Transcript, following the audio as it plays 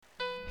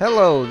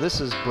Hello,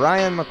 this is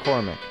Brian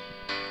McCormick.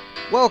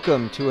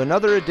 Welcome to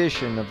another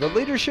edition of the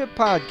Leadership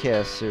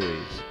Podcast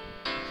Series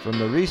from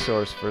the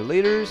Resource for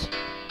Leaders,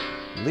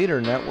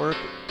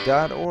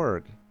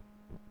 LeaderNetwork.org.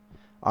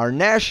 Our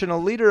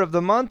National Leader of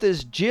the Month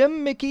is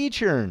Jim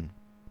McEachern.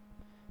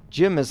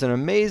 Jim is an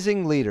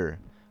amazing leader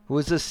who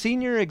is a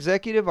Senior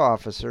Executive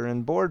Officer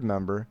and Board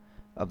Member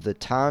of the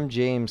Tom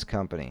James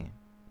Company.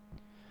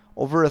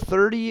 Over a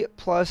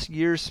 30-plus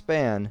year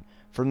span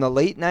from the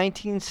late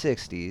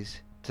 1960s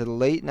to the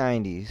late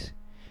 90s,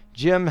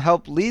 Jim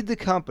helped lead the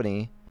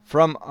company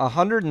from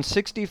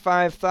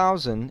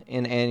 $165,000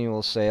 in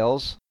annual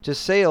sales to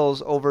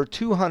sales over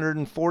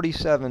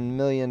 $247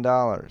 million.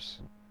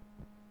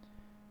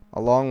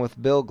 Along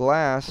with Bill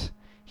Glass,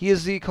 he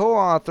is the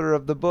co-author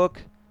of the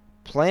book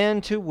Plan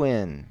to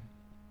Win.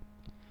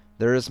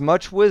 There is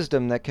much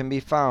wisdom that can be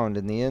found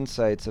in the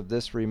insights of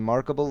this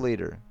remarkable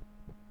leader.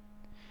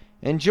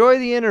 Enjoy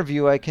the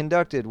interview I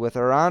conducted with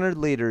our honored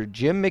leader,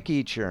 Jim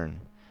McEachern,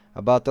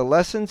 about the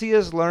lessons he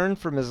has learned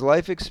from his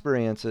life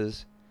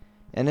experiences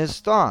and his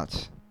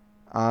thoughts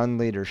on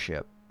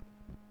leadership.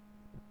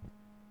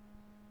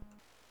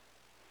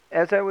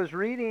 As I was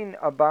reading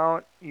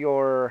about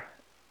the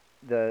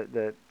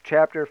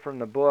chapter from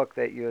the book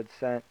that you had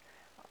sent,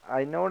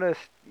 I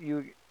noticed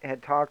you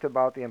had talked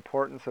about the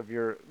importance of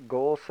your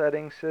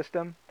goal-setting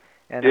system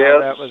and how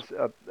that was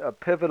a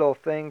pivotal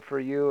thing for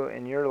you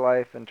in your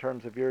life in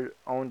terms of your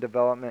own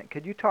development.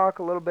 Could you talk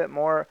a little bit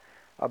more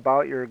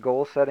about your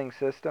goal-setting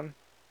system?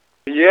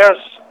 Yes.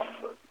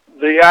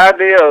 The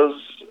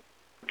ideas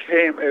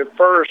came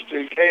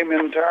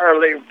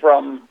entirely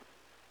from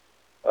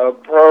a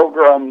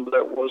program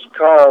that was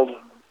called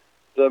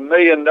the $1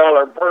 Million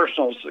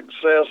Personal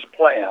Success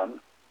Plan.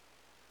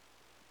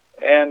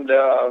 And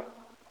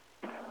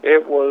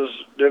it was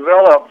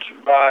developed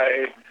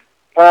by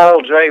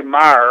Paul J.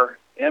 Meyer,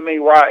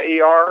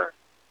 M-E-Y-E-R.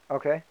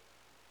 Okay.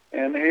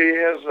 And he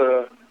has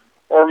an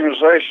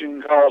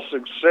organization called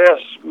Success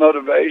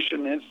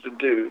Motivation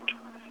Institute.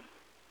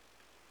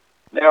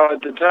 Now,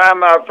 at the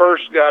time I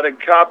first got a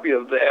copy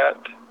of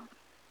that,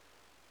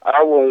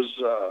 I was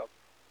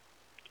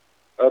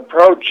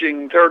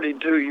approaching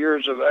 32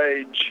 years of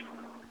age,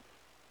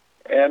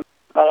 and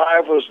my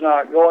life was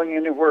not going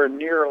anywhere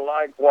near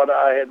like what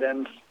I had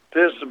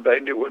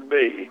anticipated it would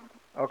be.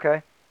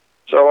 Okay.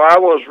 So I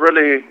was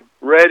really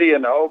ready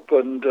and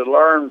open to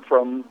learn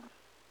from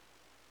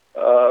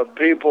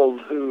people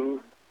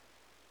who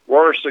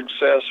were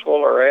successful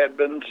or had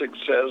been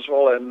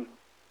successful. And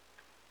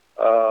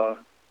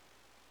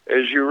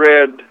as you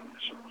read,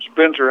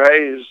 Spencer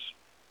Hayes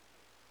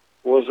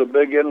was a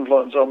big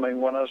influence on me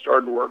when I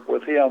started to work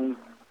with him.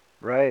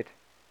 Right.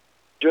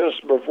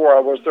 Just before I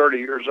was 30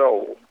 years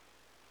old.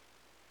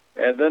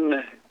 And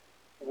then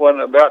when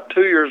about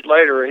 2 years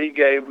later, he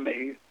gave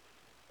me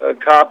a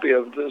copy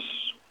of this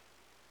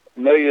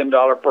 $1 Million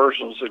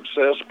Personal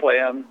Success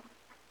Plan.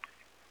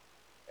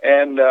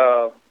 And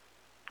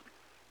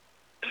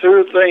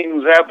two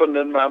things happened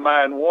in my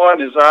mind.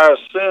 One is I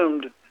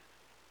assumed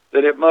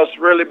that it must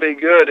really be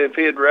good if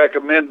he had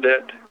recommended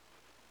it.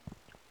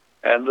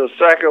 And the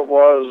second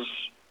was,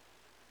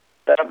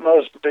 that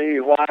must be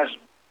why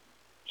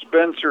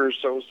Spencer is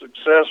so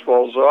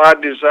successful. So I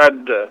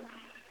decided to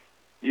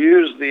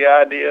use the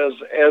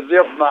ideas as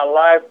if my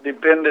life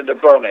depended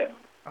upon it.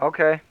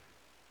 Okay.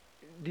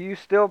 Do you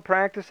still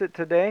practice it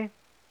today?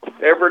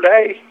 Every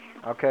day.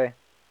 Okay.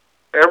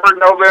 Every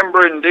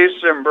November and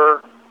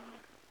December,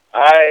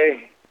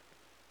 I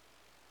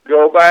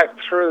go back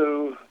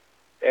through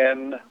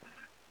and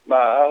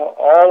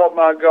all of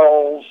my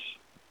goals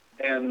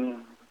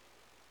and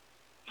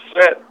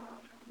set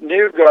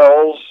new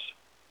goals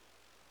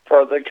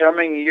for the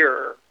coming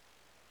year.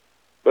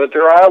 But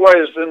they're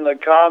always in the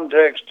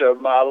context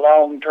of my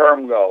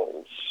long-term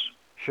goals.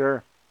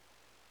 Sure.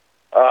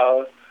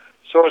 So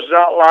it's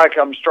not like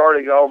I'm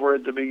starting over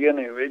at the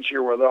beginning of each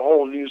year with a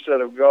whole new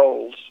set of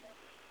goals.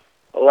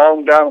 A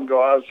long time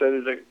ago, I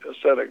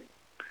set a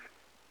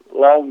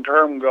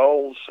long-term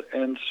goals,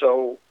 and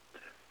so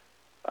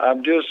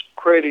I'm just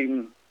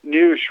creating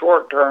new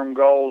short-term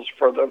goals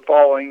for the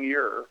following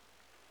year.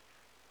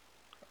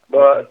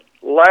 But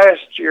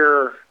last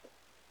year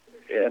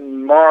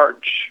in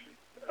March,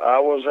 I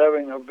was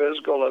having a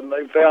physical, and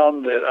they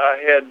found that I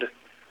had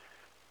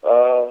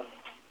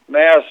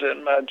mass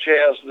in my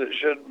chest that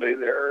shouldn't be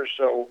there.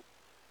 So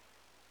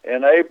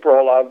in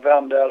April, I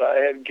found out I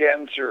had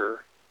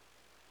cancer.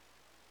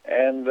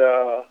 And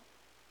the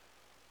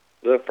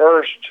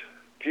first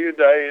few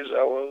days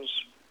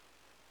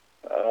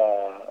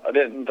I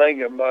didn't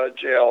think of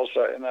much else,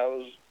 and I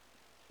was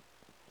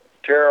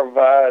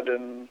terrified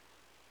and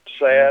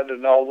sad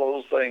and all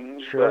those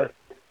things. Sure.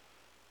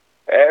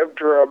 But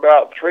after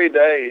about 3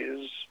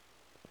 days,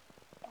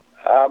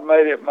 I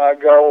made it my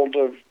goal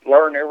to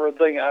learn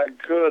everything I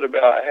could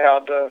about how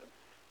to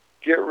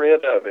get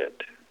rid of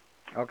it.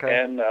 Okay.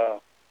 And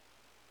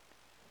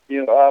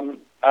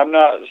I'm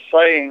not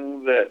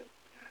saying that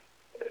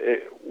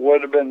it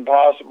would have been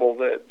possible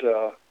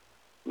that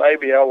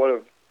maybe I would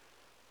have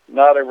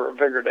not ever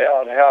figured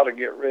out how to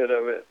get rid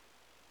of it.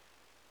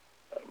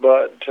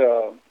 but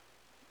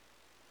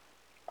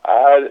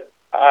I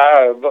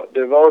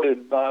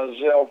devoted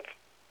myself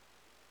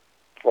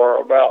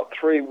for about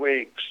 3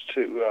 weeks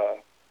to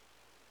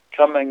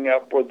coming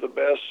up with the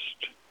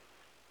best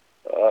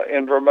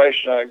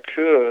information I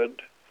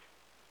could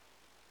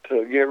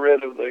to get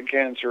rid of the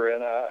cancer,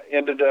 and I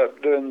ended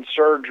up doing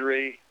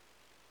surgery,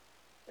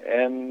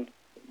 and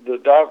the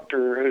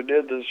doctor who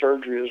did the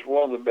surgery is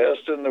one of the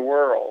best in the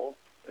world.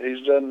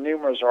 He's done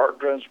numerous heart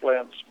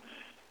transplants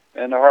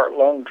and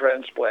heart-lung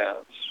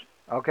transplants.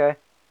 Okay.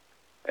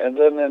 And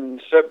then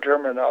in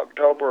September and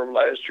October of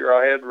last year,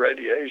 I had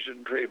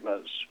radiation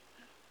treatments,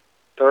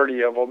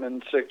 30 of them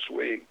in 6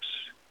 weeks.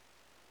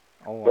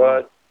 Oh, wow.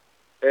 But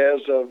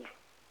as of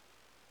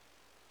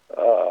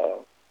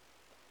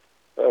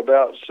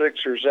about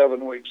 6 or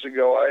 7 weeks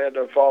ago, I had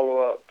a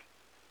follow-up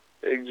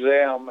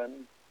exam,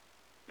 and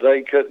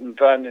they couldn't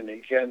find any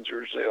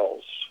cancer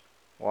cells.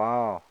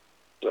 Wow.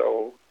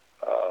 So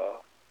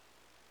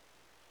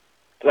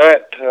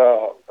that,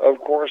 of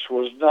course,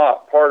 was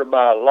not part of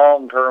my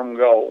long-term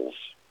goals,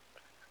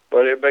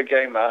 but it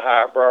became a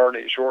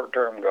high-priority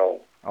short-term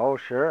goal. Oh,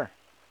 sure.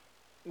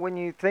 When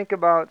you think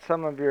about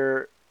some of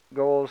your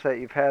goals that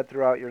you've had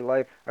throughout your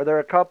life, are there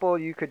a couple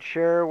you could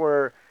share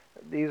where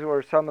these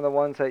were some of the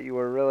ones that you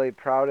were really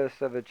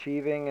proudest of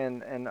achieving?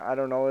 And I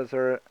don't know, is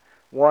there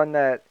one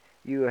that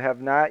you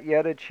have not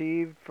yet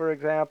achieved, for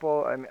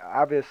example? I mean,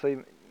 obviously,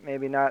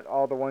 maybe not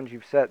all the ones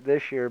you've set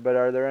this year, but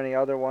are there any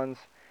other ones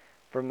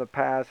from the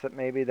past that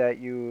maybe that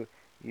you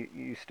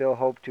still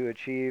hope to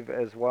achieve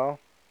as well?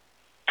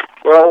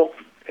 Well,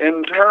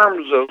 in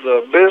terms of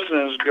the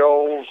business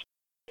goals,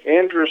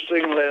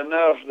 interestingly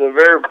enough, the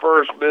very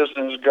first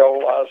business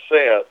goal I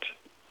set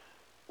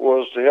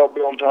was to help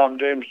Bill Tom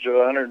James to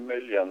 $100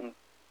 million.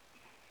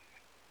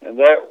 And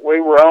that we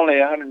were only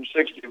a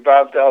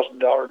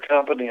 $165,000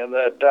 company at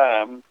that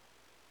time.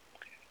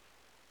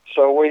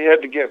 So we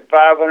had to get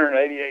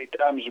 588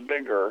 times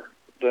bigger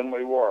than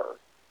we were.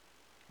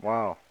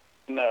 Wow.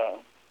 No.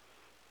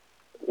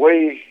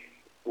 We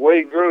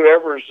grew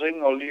every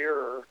single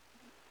year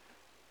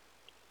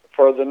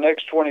for the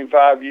next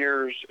 25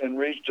 years and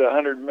reached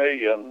 100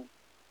 million.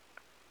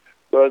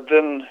 But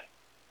then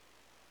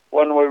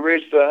when we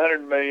reached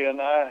 100 million,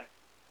 I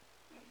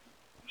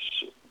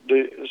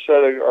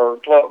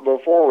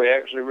before we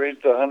actually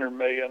reached 100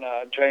 million,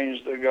 I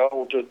changed the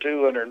goal to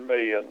 200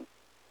 million.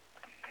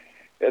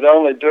 It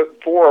only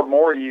took 4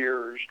 more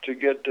years to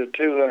get to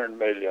 200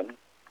 million.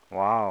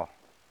 Wow.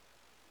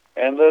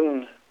 And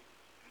then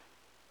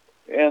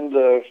in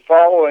the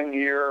following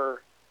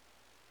year,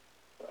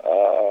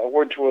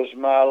 which was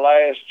my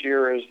last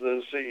year as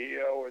the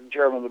CEO and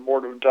chairman of the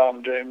board of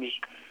Tom James,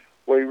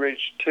 we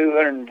reached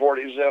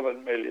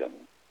 247 million.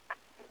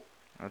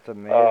 That's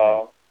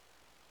amazing.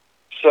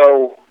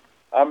 So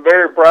I'm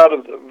very proud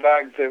of the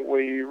fact that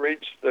we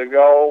reached the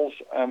goals.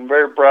 I'm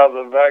very proud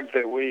of the fact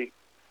that we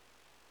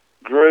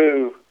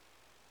grew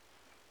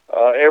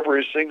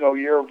every single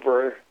year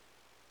for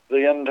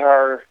the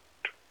entire,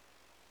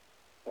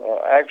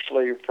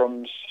 actually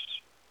from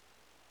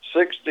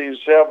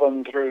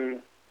 67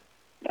 through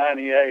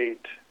 98,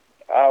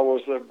 I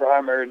was the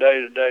primary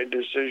day-to-day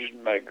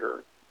decision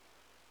maker.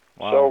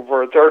 Wow. So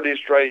for 30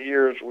 straight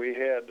years we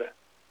had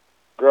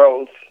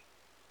growth,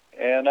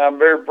 and I'm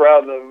very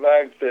proud of the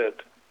fact that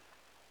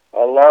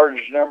a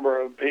large number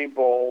of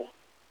people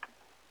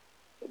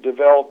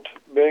developed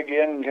big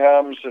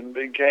incomes and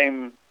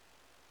became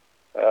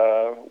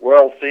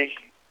wealthy,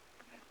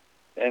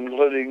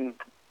 including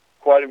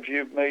quite a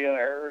few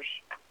millionaires.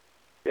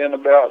 In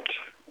about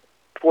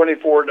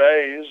 24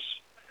 days,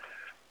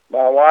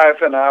 my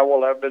wife and I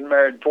will have been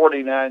married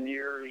 49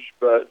 years,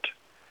 but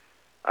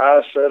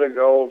I set a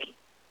goal,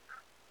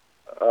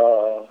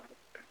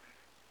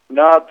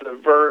 not the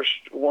first,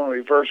 when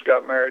we first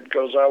got married,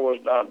 because I was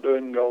not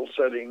doing goal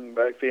setting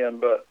back then,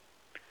 but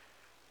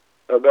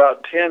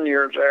about 10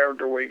 years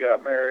after we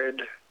got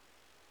married,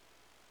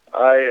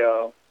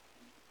 I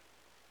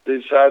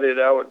decided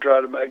I would try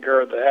to make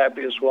her the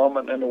happiest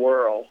woman in the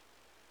world.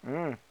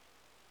 Mm.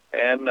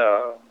 And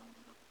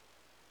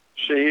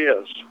she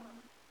is.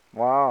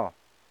 Wow.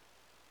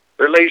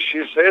 Or at least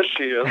she says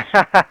she is.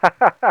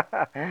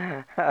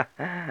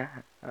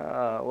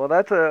 Well,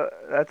 that's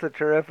a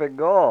terrific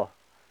goal.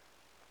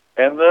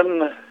 And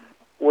then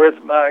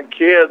with my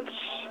kids,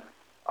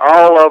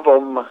 all of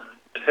them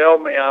tell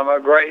me I'm a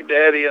great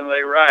daddy, and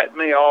they write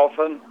me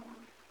often.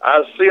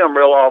 I see them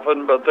real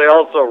often, but they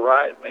also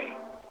write me.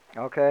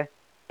 Okay.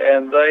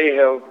 And they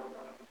have,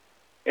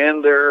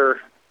 in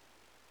their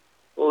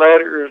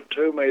letters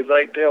to me,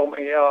 they tell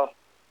me how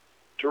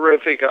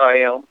terrific I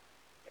am.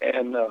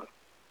 And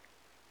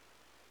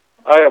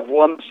I have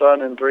 1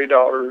 son and 3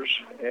 daughters,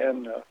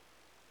 and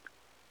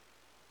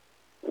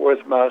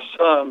with my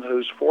son,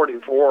 who's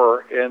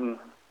 44, in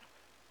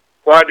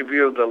quite a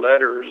few of the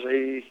letters,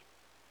 he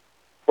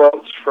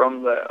quotes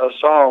from a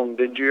song,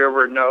 "Did you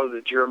ever know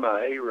that you're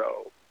my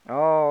hero?"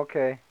 Oh,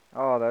 okay.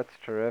 Oh, that's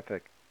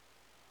terrific.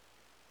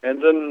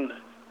 And then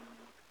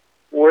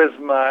with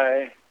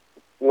my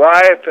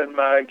wife and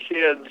my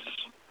kids,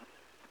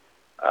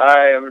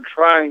 I am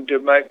trying to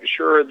make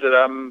sure that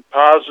I'm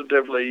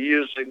positively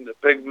using the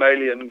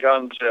Pygmalion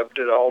concept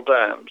at all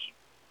times.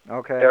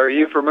 Okay. Are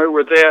you familiar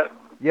with that?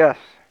 Yes.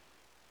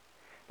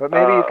 But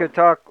maybe you could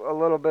talk a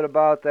little bit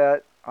about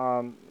that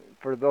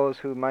for those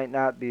who might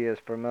not be as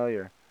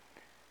familiar.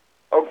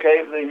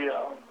 Okay,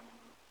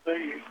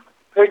 the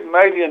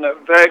Pygmalion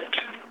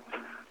effect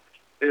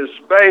is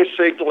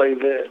basically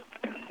the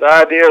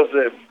idea is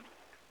that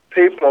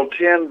people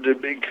tend to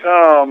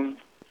become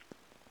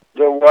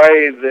the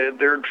way that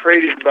they're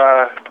treated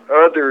by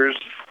others,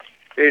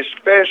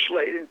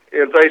 especially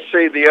if they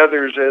see the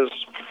others as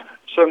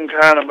some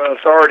kind of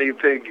authority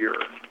figure.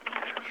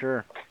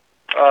 Sure.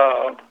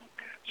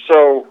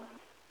 So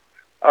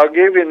I'll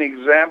give you an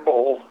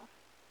example.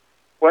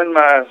 When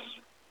my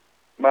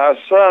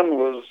son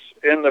was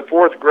in the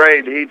 4th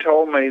grade, he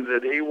told me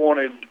that he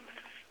wanted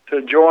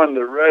to join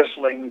the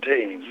wrestling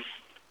team.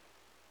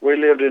 We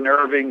lived in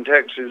Irving,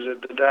 Texas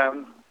at the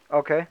time.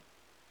 Okay.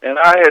 And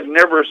I had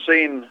never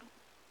seen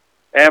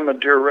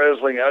amateur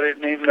wrestling. I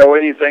didn't even know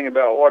anything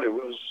about what it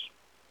was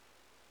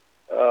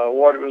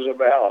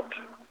about.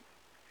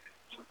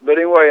 But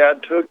anyway, I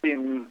took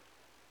him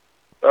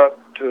up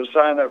to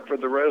sign up for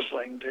the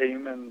wrestling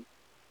team, and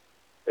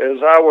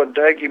as I would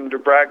take him to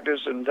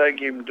practice and take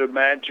him to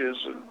matches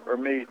or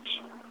meets,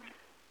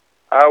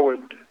 I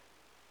would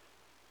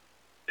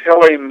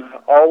tell him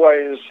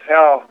always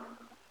how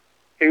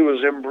he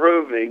was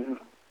improving.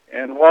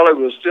 And while he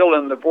was still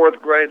in the 4th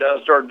grade, I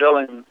started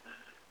telling him,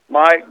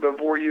 Mike,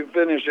 before you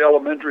finish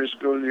elementary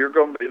school, you're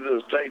going to be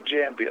the state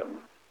champion.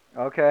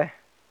 Okay.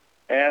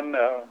 And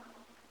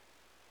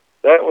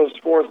that was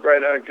 4th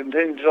grade. I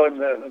continued to tell him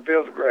that in the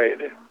 5th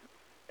grade.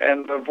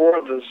 And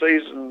before the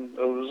season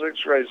of the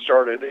 6th grade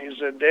started, he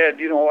said, Dad,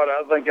 you know what?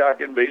 I think I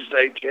can be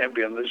state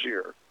champion this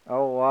year.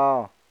 Oh,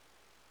 wow.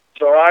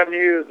 So I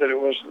knew that it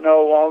was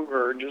no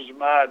longer just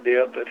my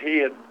idea, that he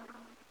had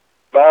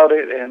bought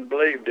it and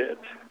believed it.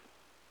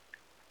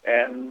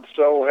 And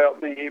so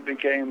help me, he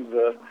became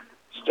the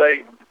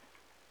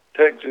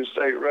Texas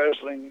State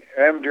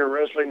Amateur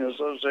Wrestling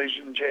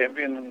Association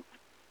champion in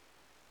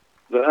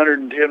the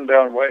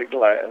 110-pound weight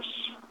class.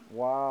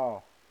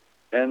 Wow.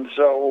 And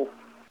so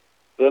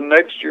the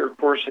next year, of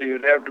course, he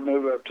would have to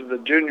move up to the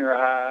junior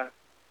high.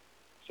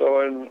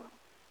 So in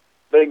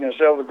being a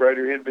 7th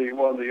grader, he'd be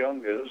one of the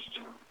youngest.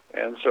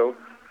 And so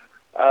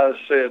I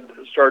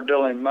started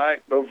telling him,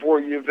 Mike, before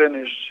you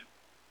finish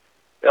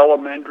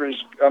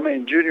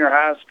junior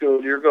high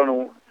school, you're going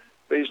to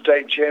be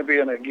state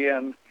champion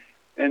again,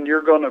 and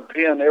you're going to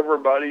pin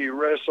everybody you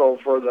wrestle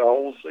for the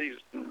whole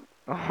season.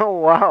 Oh,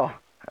 wow.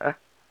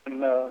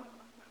 And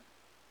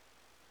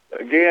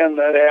again,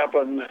 that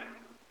happened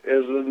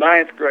as a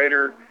 9th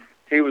grader.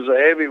 He was a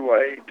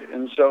heavyweight,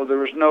 and so there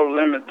was no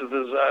limit to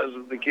the size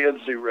of the kids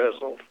he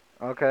wrestled.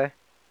 Okay.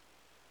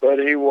 But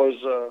he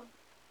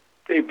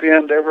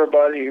pinned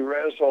everybody he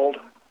wrestled,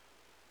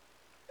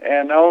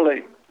 and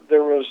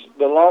there was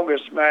the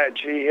longest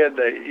match he had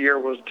that year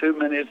was 2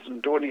 minutes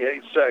and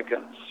 28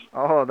 seconds.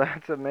 Oh,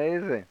 that's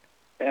amazing.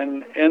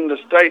 And in the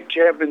state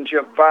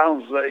championship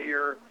finals that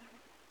year,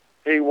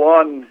 he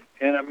won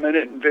in 1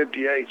 minute and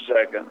 58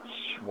 seconds.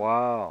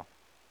 Wow.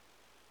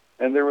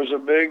 And there was a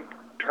big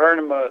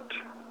tournament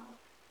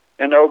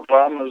in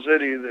Oklahoma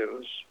City that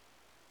was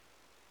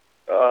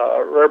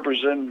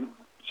representing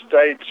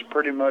states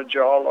pretty much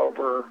all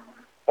over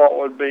what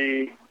would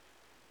be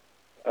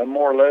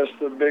more or less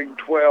the Big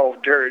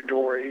 12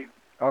 territory.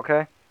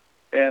 Okay.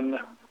 And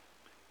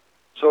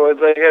so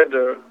they had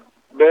the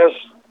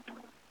best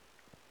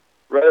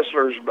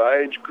wrestlers by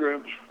age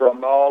groups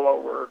from all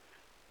over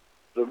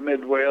the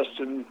Midwest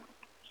and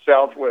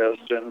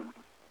Southwest, and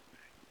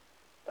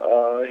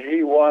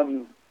he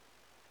won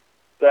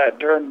that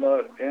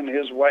tournament in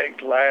his weight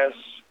class,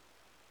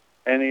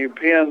 and he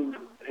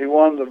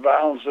won the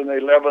balance in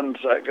 11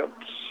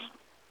 seconds.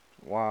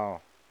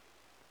 Wow.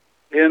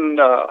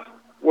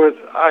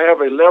 I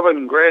have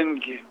 11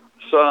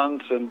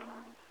 grandsons and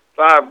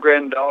 5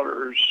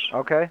 granddaughters.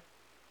 Okay.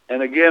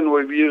 And again,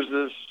 we've used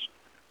this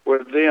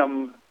with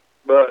them,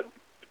 but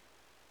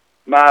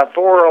my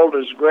 4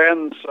 oldest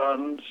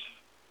grandsons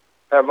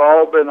have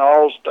all been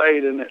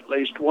all-state in at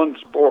least one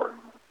sport.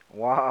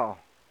 Wow.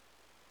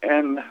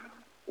 And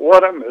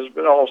one of them has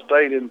been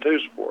all-state in 2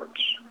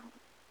 sports.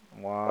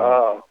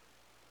 Wow.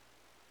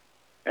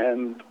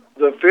 And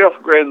the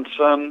 5th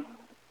grandson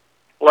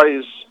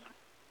plays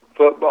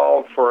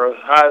football for a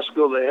high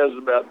school that has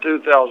about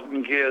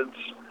 2,000 kids.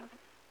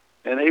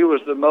 And he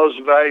was the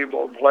most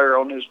valuable player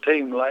on his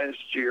team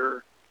last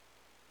year.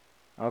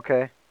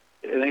 Okay.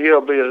 And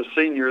he'll be a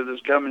senior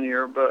this coming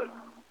year. But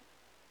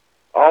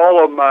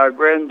all of my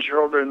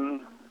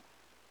grandchildren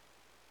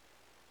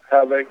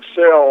have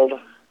excelled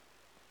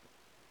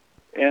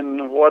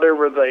in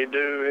whatever they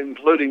do,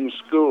 including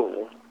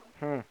school.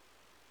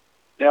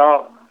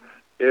 Now,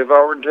 if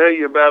I were to tell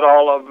you about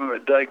all of them,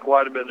 it'd take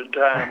quite a bit of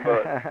time.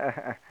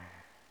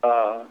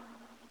 But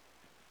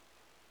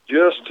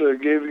just to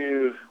give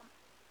you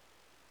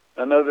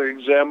another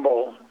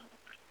example,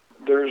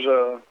 there's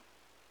a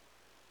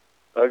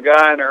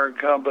guy in our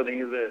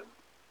company that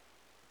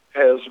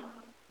has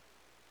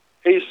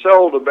he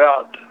sold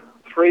about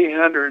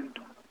 300,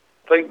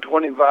 I think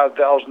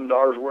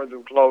 $25,000 worth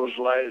of clothes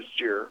last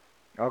year.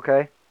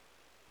 Okay.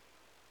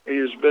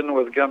 He's been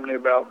with the company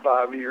about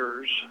 5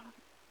 years,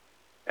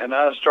 and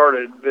I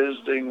started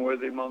visiting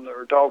with him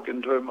or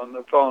talking to him on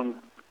the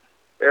phone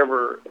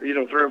every, 3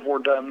 or 4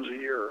 times a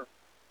year.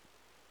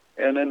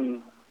 And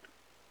in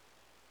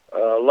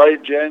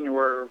late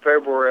January or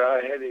February,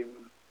 I had him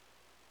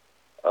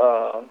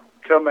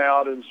come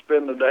out and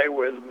spend the day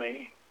with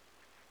me.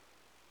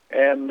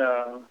 And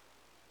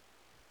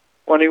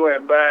when he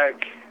went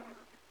back,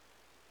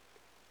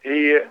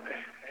 he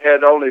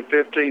had only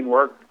 15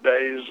 work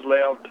days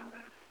left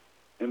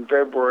in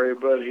February,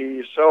 but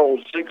he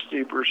sold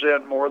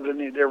 60% more than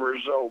he'd ever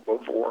sold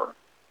before.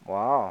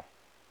 Wow.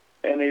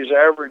 And he's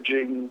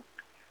averaging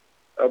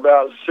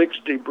about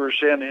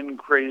 60%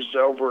 increase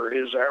over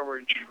his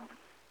average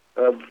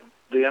of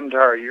the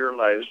entire year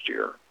last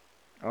year.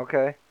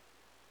 Okay.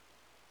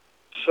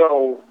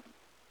 So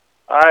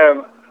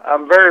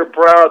I'm very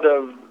proud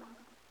of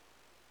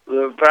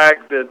the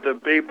fact that the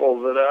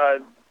people that I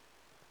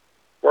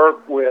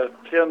work with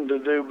tend to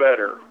do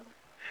better.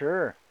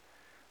 Sure.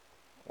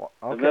 Well,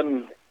 okay. And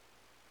then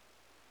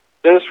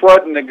this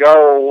wasn't the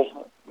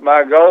goal.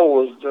 My goal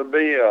was to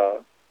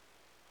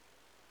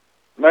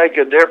make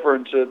a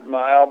difference at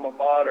my alma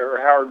mater,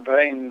 Howard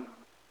Payne.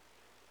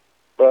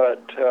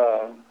 But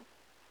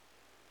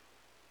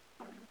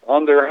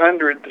on their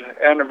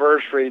 100th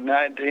anniversary in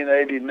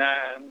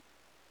 1989,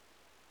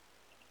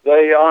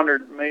 they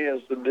honored me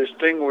as the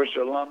distinguished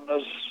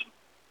alumnus,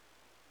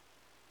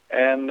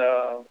 and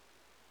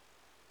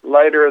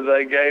later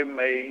they gave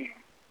me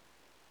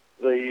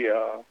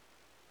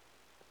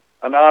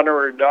an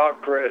honorary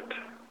doctorate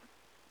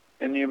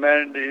in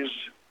humanities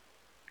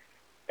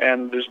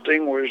and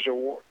distinguished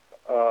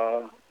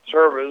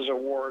service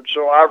award.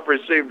 So I've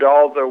received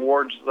all the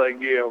awards they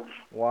give.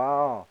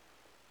 Wow.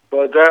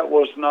 But that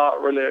was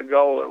not really a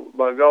goal.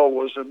 My goal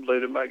was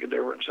simply to make a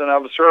difference. And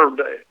I've served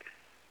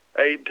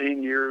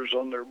 18 years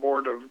on their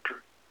board of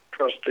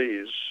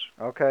trustees.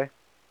 Okay.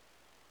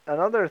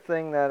 Another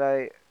thing that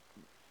I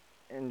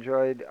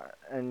enjoyed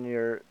in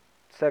your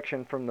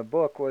section from the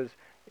book was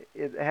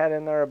it had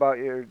in there about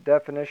your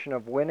definition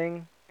of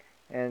winning,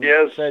 and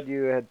Yes. you said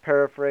you had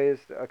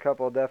paraphrased a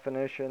couple of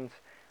definitions.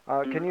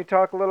 Can you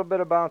talk a little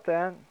bit about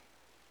that?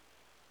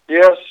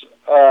 Yes.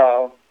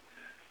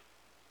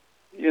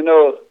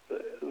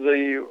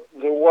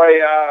 The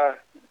way I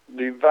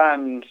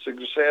define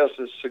success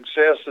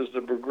is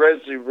the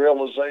progressive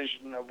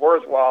realization of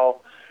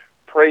worthwhile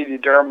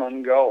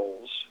predetermined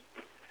goals.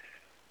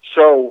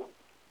 So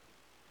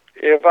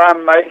if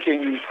I'm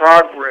making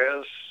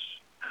progress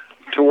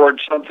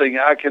towards something,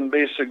 I can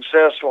be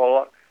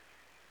successful.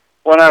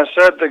 When I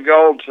set the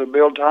goal to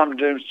build Tom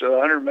James to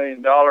 $100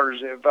 million,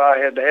 if I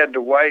had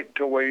to wait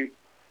till we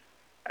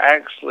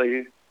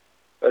actually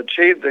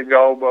achieved the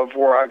goal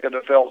before I could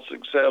have felt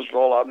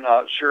successful, I'm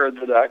not sure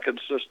that I could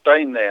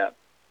sustain that.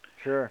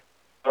 Sure.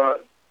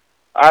 But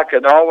I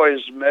could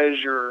always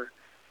measure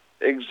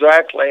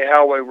exactly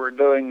how we were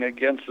doing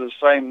against the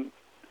same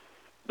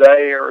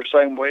day or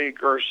same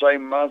week or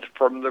same month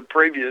from the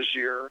previous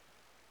year.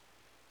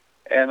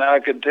 And I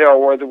could tell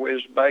whether we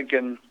was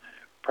making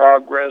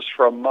progress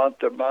from month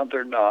to month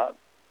or not.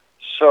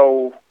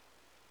 So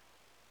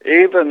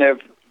even if,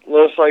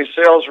 let's say,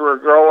 sales were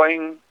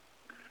growing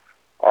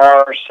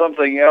or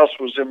something else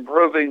was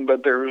improving,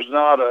 but there was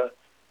not a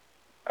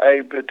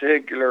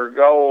particular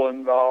goal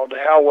involved,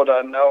 how would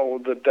I know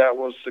that that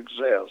was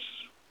success?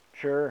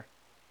 Sure.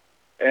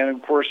 And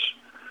of course,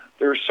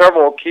 there's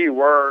several key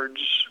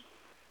words,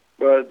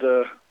 but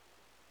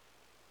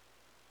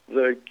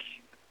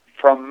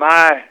from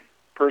my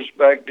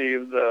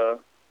perspective,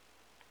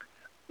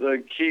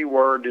 the key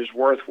word is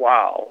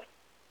worthwhile.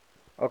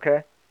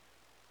 Okay.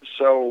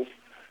 So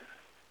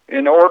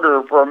in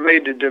order for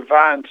me to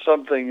define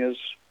something as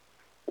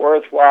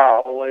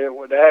worthwhile, it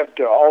would have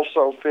to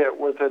also fit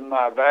within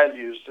my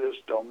value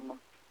system.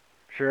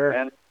 Sure.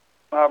 And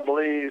my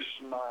beliefs,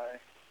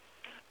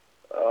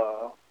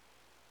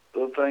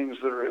 the things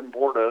that are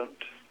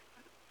important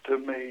to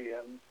me,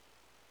 and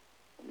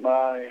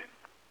my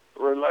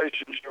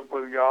relationship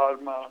with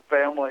God, my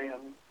family,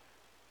 and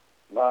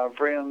my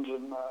friends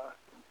and my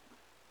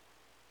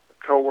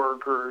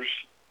coworkers.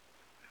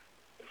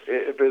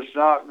 If it's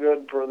not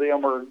good for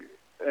them,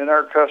 and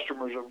our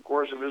customers, of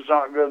course, if it's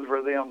not good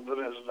for them, then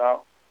it's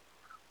not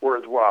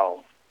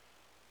worthwhile.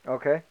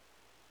 Okay.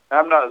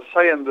 I'm not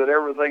saying that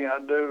everything I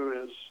do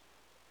is,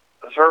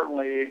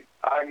 certainly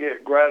I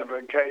get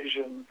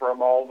gratification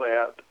from all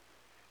that,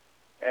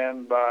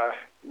 and by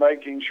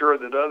making sure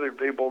that other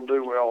people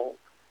do well,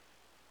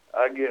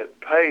 I get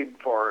paid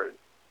for it.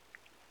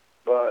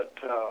 But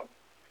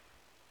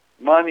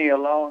money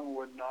alone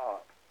would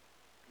not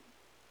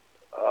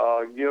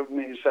give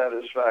me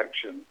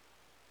satisfaction.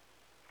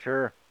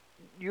 Sure.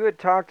 You had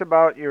talked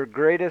about your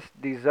greatest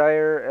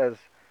desire as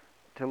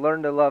to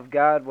learn to love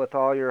God with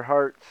all your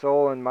heart,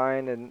 soul, and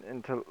mind,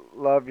 and to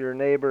love your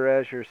neighbor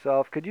as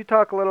yourself. Could you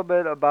talk a little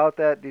bit about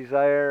that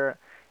desire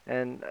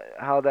and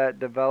how that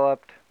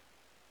developed?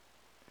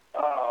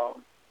 Uh,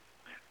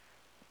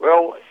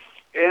 well,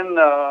 in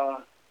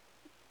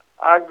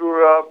I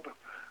grew up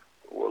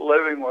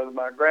living with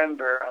my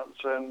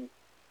grandparents, and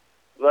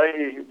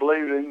they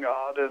believed in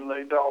God, and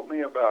they taught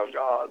me about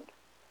God.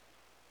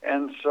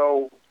 And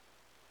so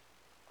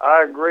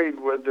I agreed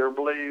with their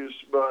beliefs,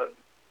 but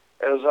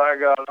as I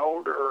got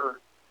older,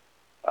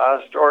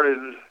 I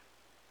started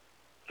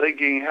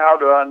thinking, how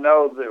do I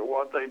know that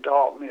what they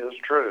taught me is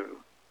true?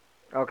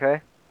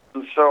 Okay.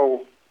 And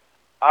so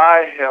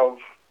I have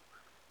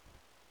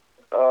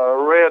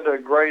read a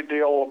great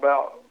deal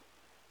about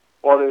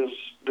what is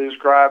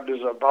described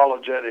as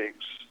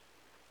apologetics.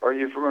 Are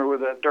you familiar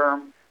with that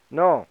term?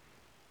 No.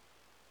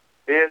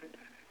 It's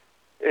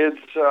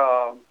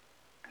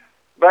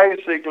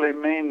basically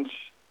means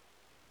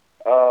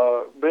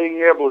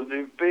being able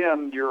to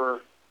defend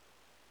your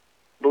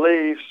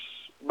beliefs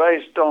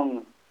based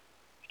on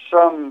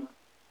some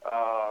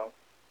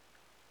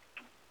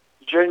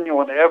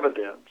genuine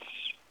evidence.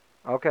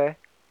 Okay.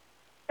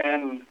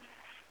 And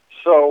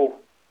so,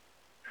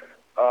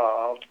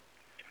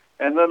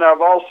 and then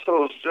I've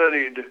also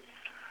studied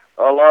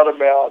a lot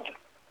about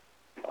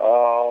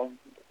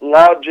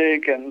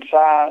logic and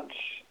science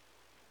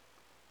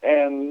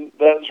and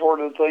that sort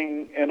of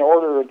thing in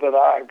order that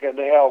I could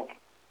have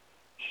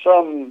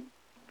some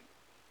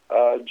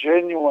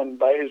genuine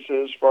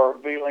basis for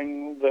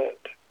feeling that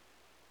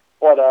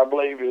what I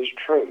believe is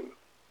true.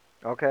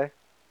 Okay.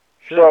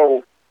 Sure.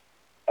 So,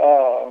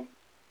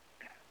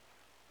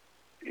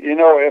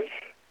 if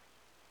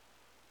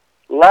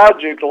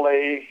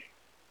logically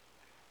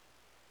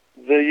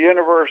the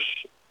universe,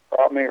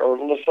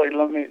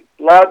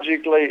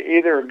 logically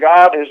either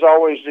God has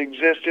always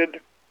existed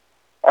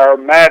or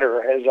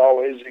matter has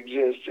always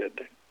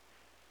existed.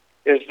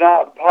 It's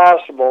not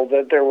possible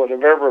that there would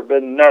have ever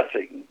been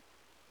nothing.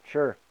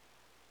 Sure.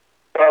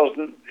 Because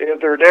if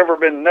there had ever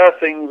been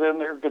nothing, then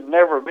there could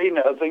never be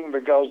nothing,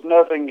 because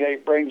nothing can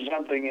bring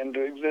something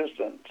into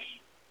existence.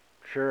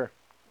 Sure.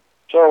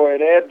 So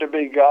it had to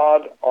be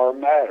God or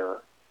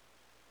matter.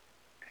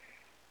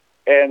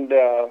 And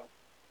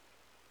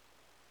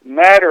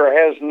matter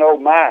has no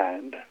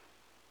mind.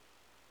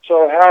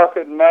 So how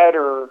could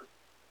matter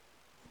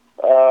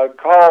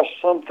cause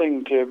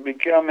something to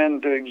become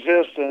into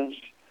existence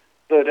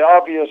that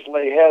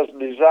obviously has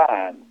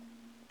design?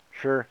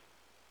 Sure.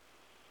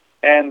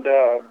 And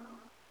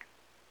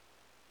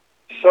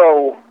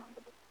so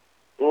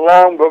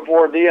long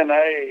before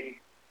DNA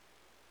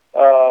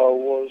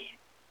was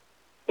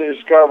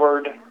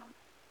discovered,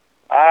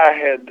 I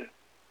had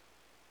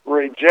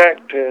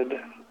rejected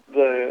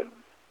the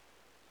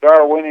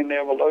Darwinian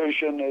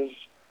evolution as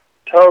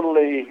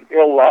totally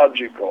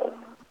illogical.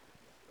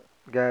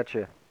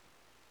 Gotcha.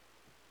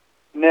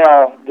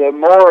 Now, the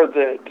more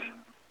that,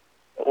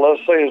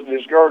 let's say, is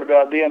discovered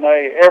about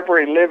DNA,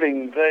 every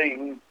living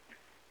thing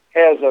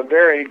has a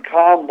very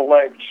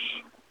complex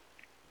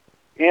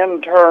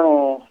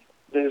internal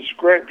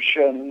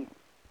description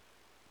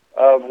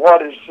of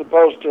what it's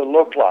supposed to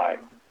look like.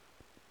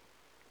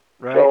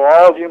 Right. So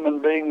all human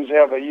beings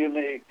have a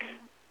unique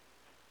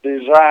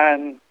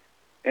design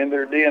in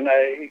their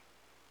DNA,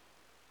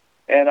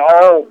 and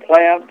all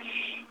plants,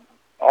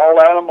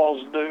 all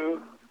animals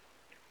do.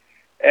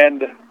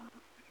 And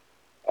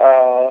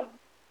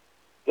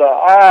the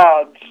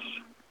odds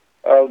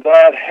of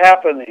that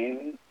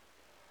happening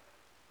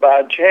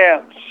by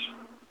chance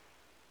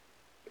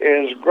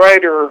is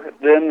greater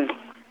than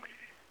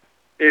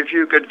if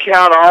you could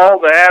count all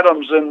the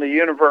atoms in the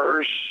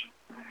universe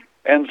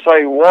and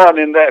say one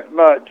in that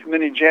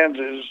many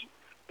chances,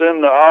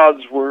 then the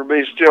odds would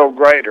be still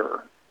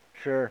greater.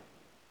 Sure.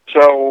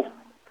 So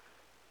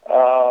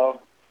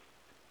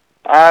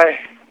I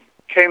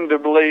came to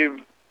believe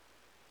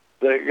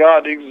that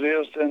God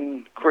exists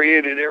and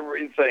created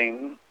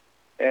everything.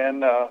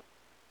 And of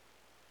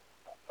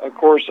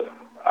course,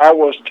 I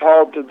was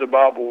taught that the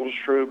Bible was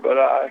true, but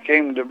I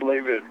came to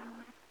believe it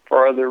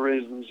for other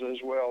reasons as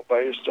well,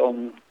 based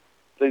on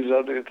these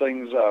other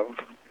things I've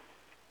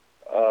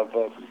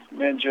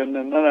mentioned.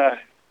 And then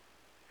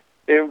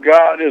if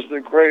God is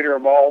the creator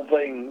of all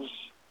things,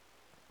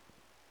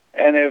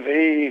 and if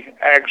He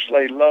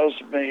actually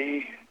loves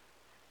me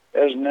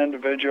as an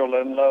individual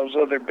and loves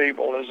other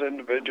people as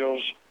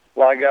individuals,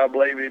 like I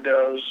believe He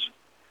does,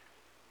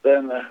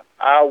 then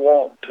I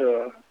want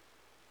to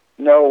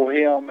know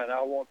Him, and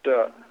I want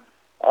to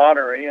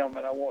honor Him,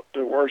 and I want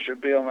to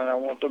worship Him, and I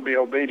want to be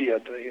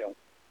obedient to Him.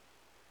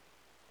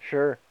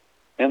 Sure.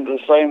 In the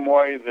same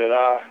way that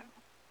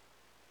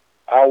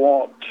I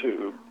want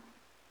to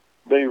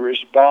be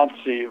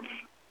responsive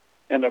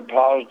in a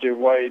positive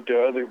way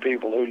to other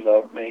people who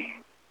love me.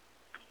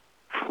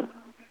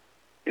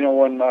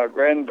 When my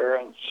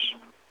grandparents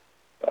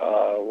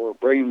were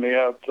bringing me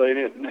up, they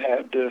didn't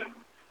have to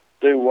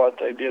do what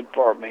they did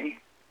for me,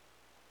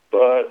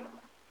 but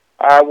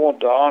I want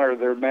to honor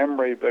their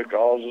memory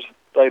because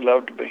they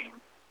loved me.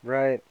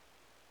 Right.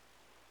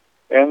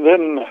 And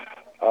then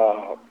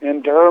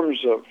in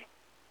terms of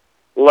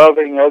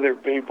loving other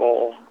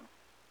people,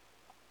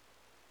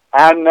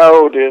 I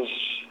notice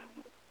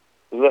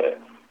that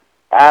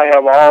I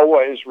have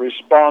always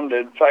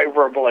responded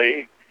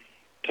favorably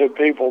to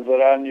people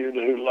that I knew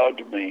who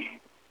loved me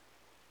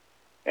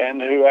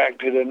and who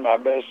acted in my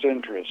best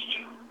interest.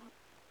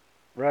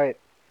 Right.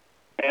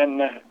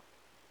 And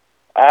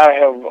I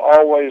have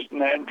always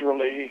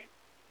naturally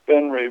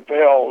been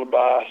repelled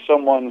by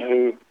someone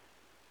who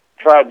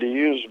tried to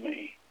use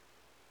me.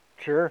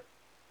 Sure.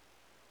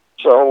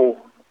 So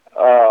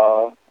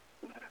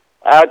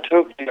I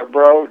took the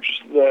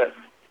approach that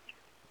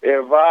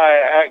if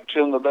I act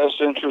in the best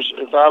interest,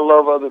 if I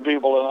love other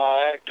people and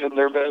I act in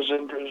their best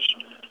interest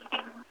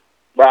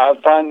by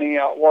finding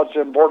out what's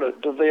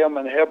important to them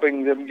and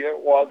helping them get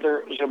what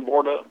is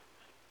important,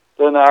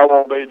 then I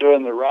will be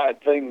doing the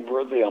right thing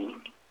for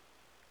them.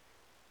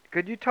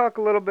 Could you talk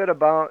a little bit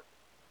about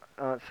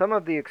some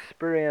of the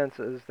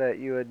experiences that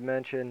you had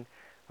mentioned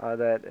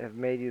that have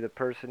made you the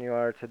person you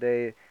are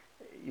today?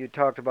 You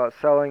talked about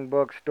selling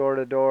books door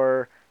to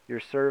door, your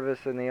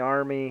service in the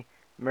Army,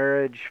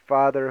 marriage,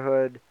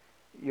 fatherhood,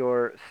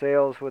 your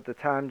sales with the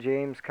Tom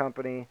James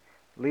Company,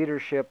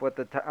 leadership with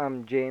the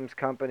Tom James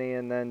Company,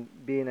 and then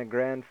being a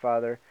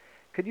grandfather.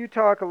 Could you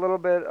talk a little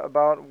bit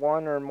about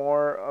one or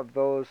more of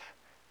those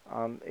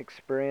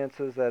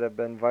experiences that have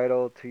been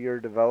vital to your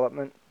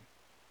development?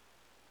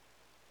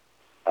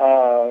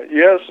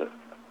 Yes,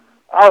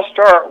 I'll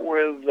start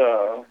with.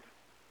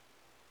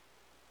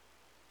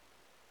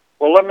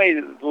 Well, let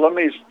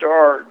me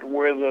start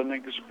with an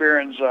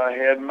experience I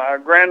had. My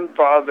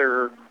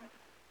grandfather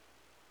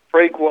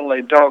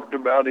frequently talked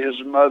about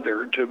his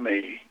mother to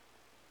me,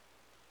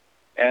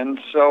 and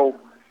so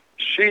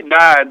she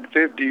died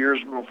 50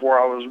 years before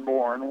I was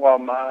born, while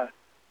my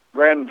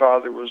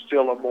grandfather was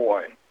still a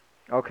boy.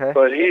 Okay.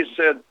 But he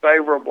said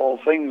favorable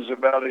things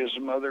about his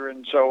mother,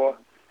 and so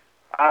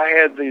I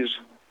had these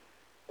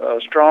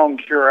strong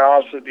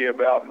curiosity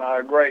about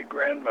my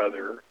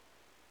great-grandmother.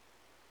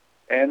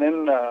 And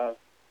in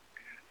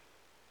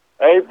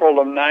April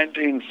of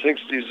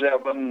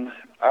 1967,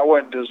 I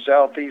went to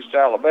southeast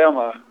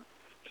Alabama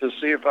to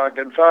see if I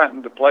could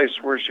find the place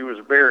where she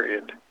was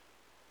buried.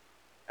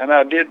 And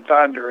I did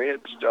find her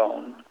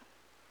headstone.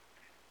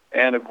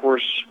 And, of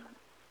course,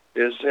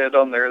 it said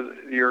on there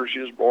the year she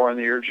was born,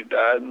 the year she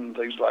died, and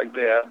things like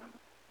that.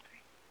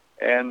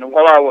 And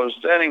while I was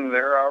standing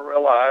there, I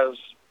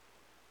realized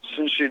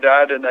since she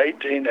died in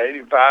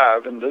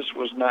 1885, and this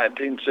was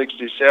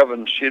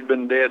 1967, she'd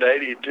been dead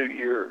 82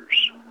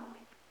 years.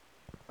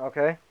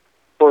 Okay.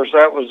 Of course,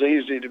 that was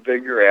easy to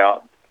figure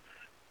out.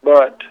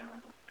 But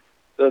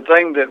the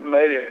thing that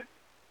made it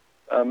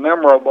a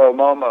memorable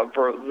moment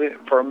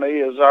for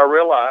me is I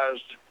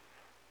realized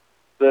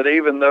that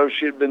even though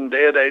she'd been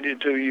dead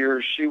 82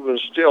 years, she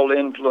was still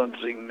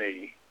influencing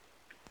me.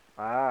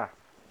 Ah.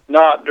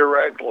 Not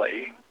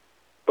directly,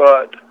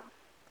 but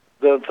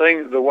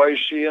the way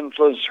she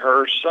influenced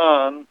her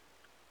son,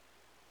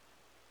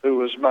 who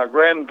was my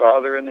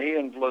grandfather, and he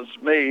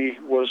influenced me,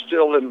 was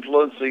still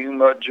influencing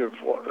much of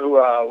who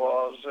I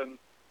was. And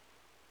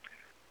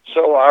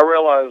so I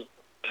realized,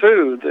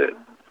 too, that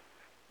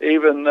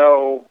even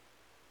though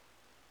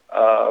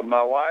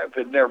my wife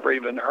had never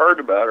even heard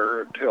about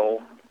her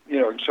until,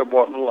 except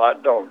what little I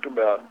talked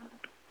about,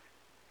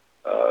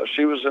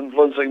 she was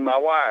influencing my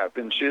wife,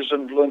 and she was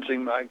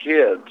influencing my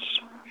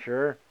kids.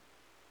 Sure.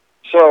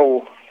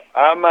 So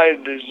I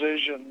made a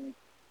decision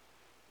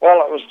while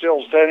I was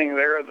still standing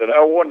there that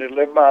I wanted to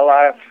live my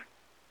life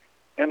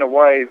in a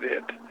way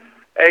that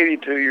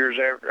 82 years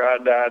after I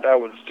died, I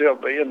would still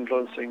be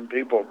influencing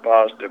people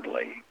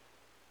positively.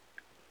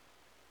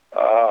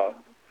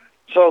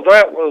 So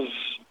that was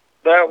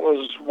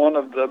one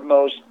of the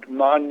most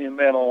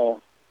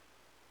monumental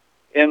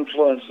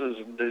influences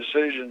and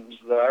decisions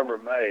that I ever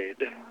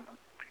made.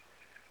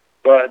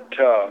 But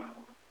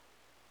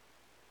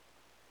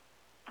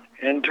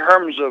in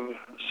terms of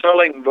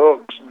selling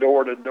books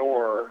door to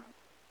door,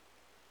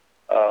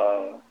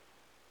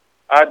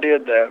 I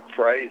did that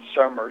for 8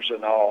 summers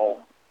and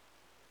all.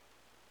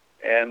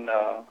 And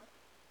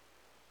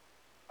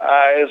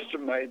I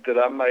estimate that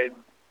I made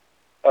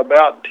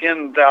about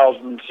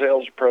 10,000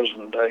 sales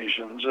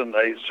presentations in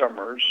 8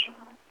 summers.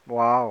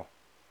 Wow.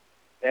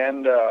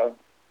 And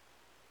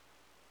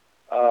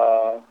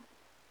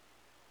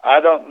I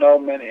don't know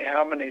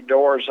how many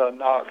doors I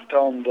knocked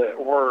on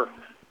that were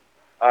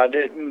I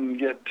didn't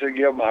get to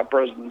give my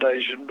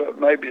presentation, but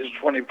maybe it's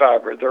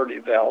 25 or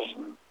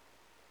 30,000.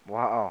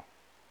 Wow.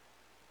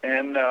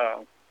 And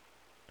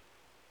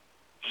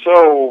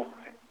so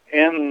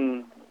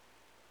in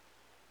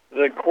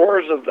the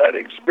course of that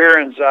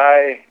experience,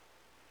 I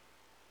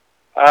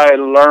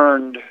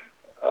learned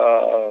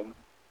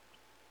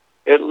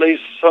at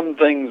least some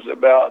things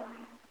about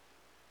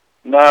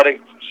not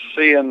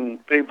seeing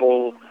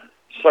people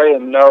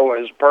saying no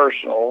as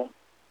personal.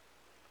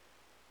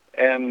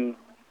 And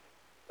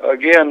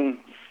again,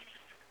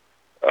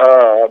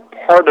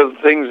 part of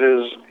things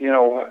is,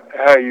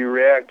 how you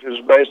react is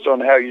based on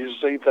how you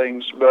see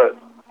things, but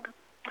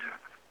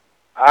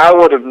I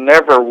would have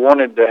never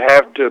wanted to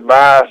have to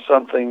buy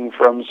something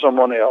from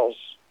someone else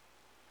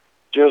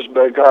just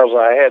because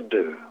I had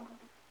to.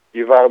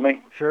 You follow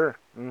me? Sure.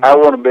 I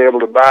want to be able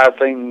to buy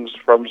things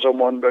from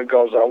someone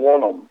because I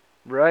want them.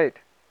 Right.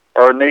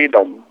 Or need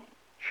them.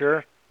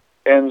 Sure.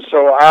 And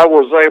so I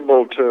was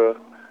able to,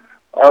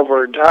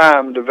 over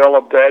time,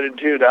 develop the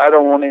attitude, I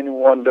don't want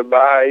anyone to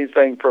buy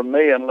anything from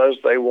me unless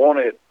they want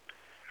it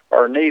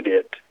or need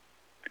it.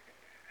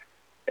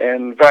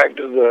 And in fact,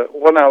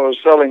 when I was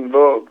selling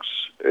books,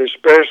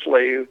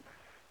 especially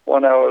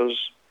when I was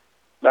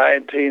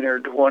 19 or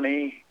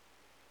 20,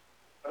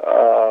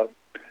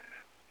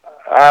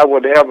 I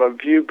would have a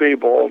few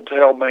people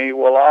tell me,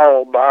 well,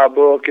 I'll buy a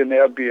book and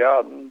help you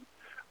out. And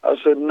I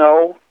said,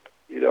 no.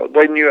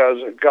 They knew I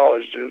was a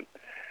college student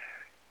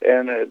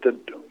and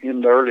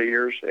in the early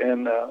years.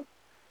 And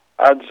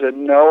I'd said,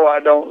 no, I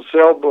don't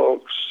sell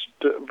books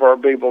for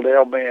people to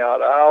help me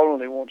out. I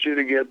only want you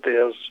to get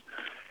this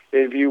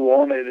if you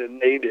want it and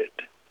need it.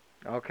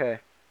 Okay.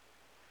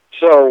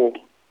 So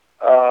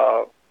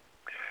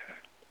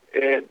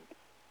it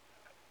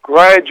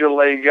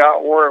gradually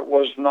got where it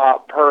was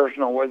not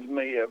personal with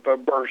me if a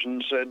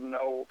person said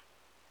no.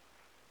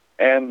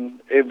 And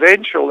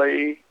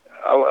eventually,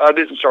 I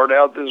didn't start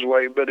out this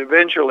way, but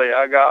eventually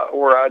I got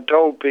where I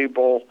told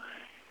people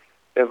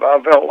if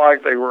I felt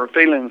like they were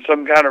feeling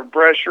some kind of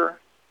pressure,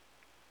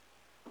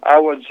 I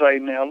would say,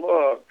 now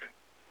look,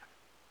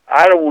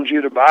 I don't want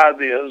you to buy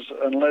this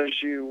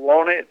unless you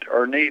want it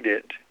or need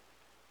it.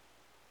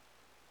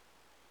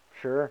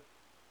 Sure.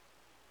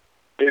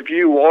 If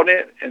you want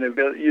it and if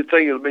you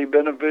think it'll be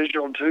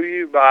beneficial to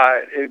you,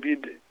 buy it. If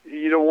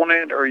you don't want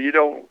it or you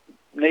don't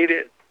need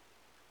it,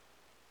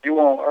 you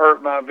won't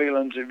hurt my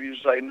feelings if you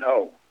say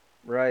no.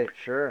 Right,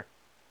 sure.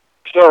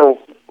 So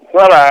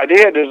what I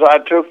did is I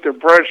took the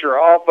pressure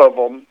off of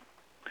them,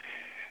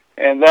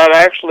 and that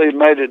actually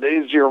made it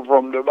easier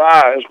for them to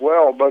buy as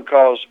well,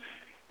 because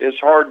it's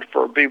hard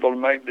for people to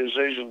make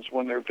decisions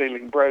when they're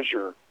feeling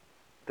pressure.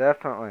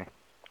 Definitely.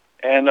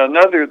 And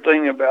another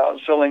thing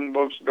about selling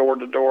books door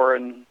to door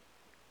and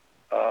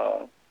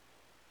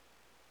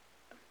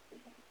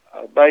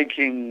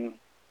making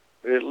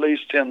at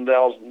least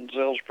 10,000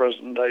 sales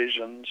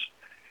presentations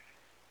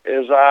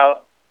is I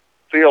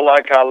feel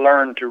like I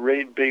learned to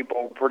read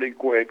people pretty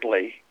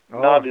quickly. Oh.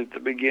 Not at the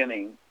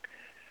beginning,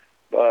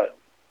 but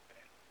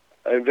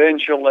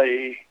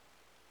eventually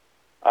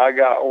I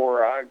got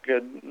where I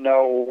could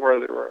know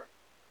whether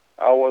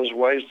I was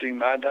wasting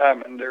my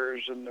time and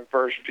theirs in the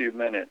first few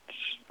minutes.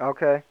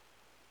 Okay.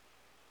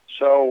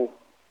 So,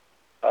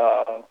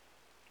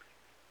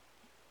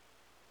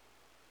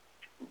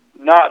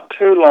 not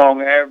too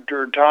long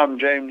after Tom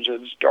James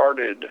had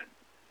started,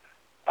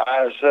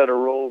 I set a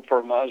rule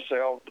for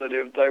myself that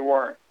if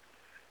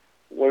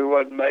we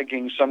wasn't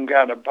making some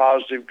kind of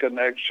positive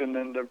connection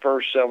in the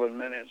first 7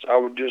 minutes, I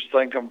would just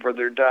thank them for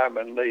their time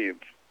and leave.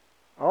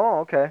 Oh,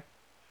 okay.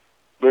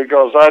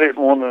 Because I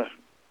didn't want to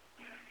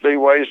be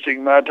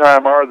wasting my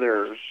time or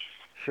theirs.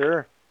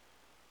 Sure.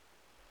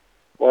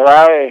 Well,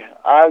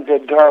 I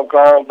could talk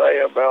all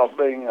day about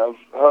being a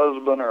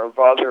husband or a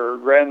father or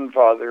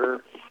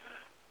grandfather,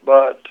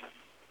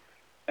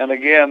 and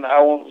again,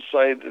 I won't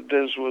say that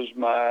this was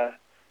my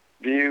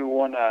view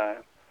when I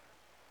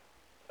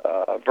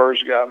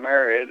first got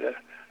married.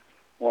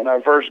 When I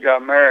first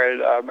got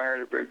married, I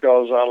married her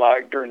because I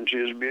liked her and she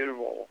was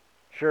beautiful.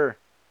 Sure.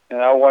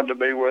 And I wanted to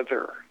be with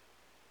her.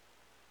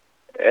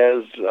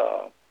 As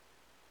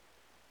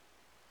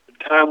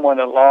time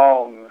went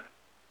along,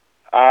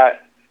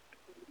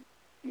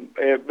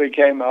 it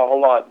became a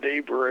whole lot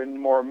deeper and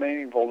more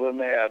meaningful than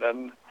that.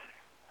 And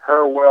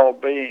her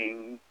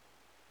well-being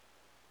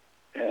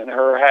and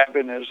her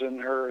happiness and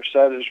her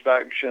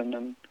satisfaction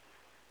and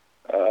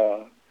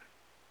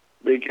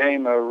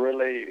became a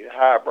really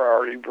high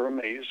priority for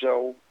me.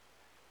 So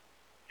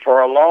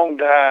for a long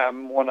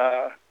time,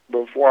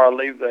 before I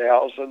leave the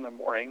house in the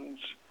mornings,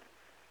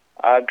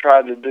 I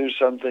try to do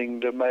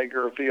something to make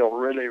her feel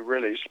really,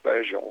 really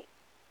special.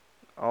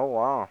 Oh,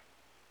 wow.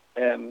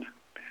 And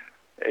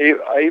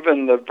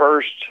even the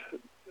first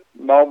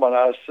moment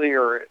I see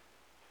her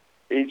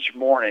each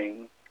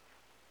morning,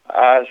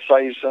 I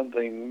say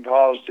something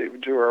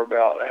positive to her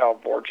about how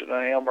fortunate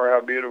I am or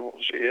how beautiful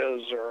she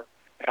is or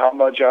how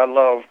much I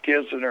love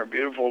kissing her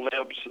beautiful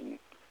lips.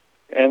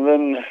 And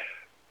then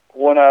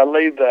when I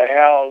leave the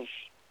house,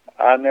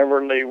 I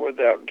never leave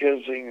without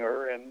kissing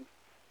her and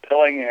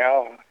telling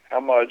her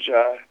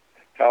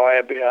how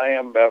happy I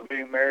am about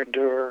being married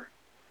to her.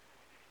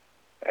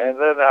 And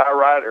then I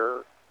write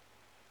her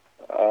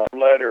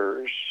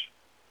letters,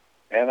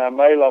 and I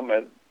mail them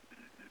at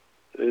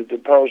the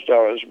post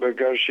office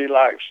because she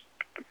likes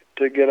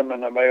to get them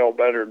in the mail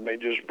better than me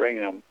just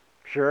bringing them.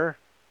 Sure.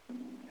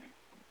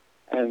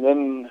 And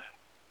then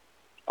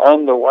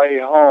on the way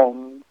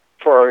home,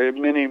 for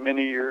many,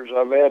 many years,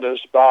 I've had a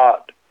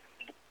spot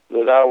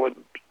that I would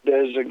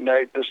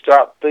designate to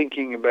stop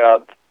thinking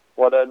about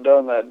what I'd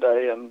done that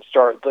day and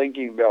start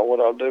thinking about what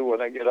I'll do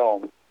when I get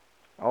home.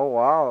 Oh,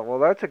 wow. Well,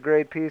 that's a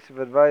great piece of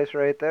advice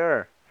right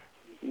there.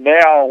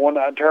 Now, when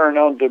I turn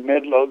onto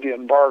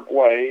Midlothian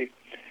Parkway,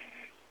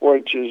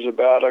 which is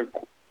about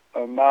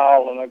a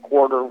mile and a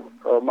quarter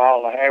or a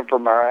mile and a half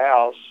from our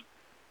house,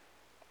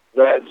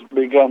 that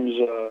becomes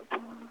a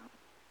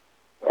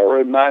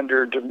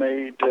reminder to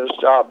me to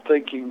stop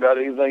thinking about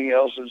anything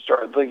else and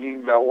start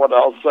thinking about what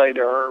I'll say to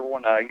her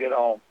when I get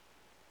home.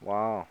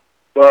 Wow.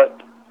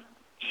 But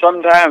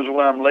sometimes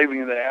when I'm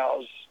leaving the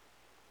house,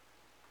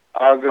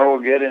 I'll go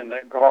get in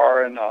the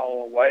car and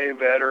I'll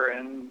wave at her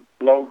and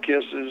blow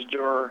kisses to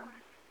her,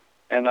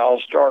 and I'll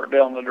start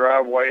down the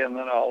driveway, and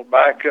then I'll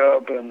back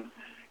up and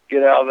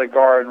get out of the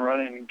car and run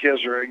in and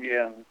kiss her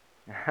again.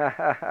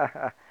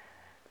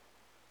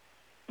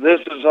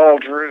 This is all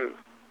true.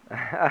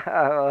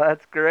 Well,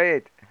 that's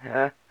great.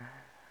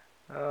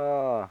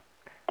 Oh,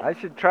 I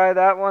should try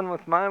that one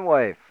with my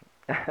wife.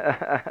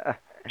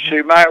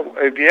 She might,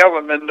 if you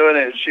haven't been doing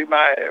it, she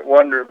might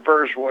wonder at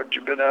first what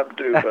you've been up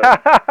to.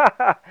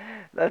 But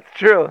that's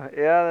true.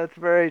 Yeah, that's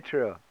very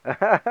true.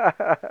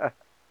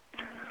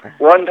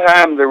 one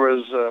time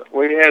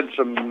we had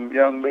some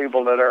young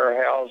people at our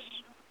house,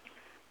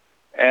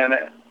 and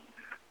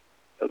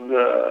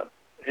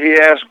he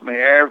asked me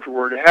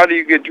afterward, "How do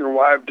you get your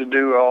wife to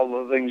do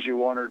all the things you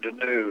want her to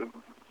do?"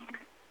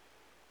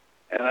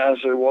 And I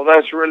said, "Well,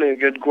 that's really a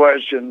good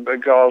question,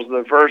 because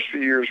the first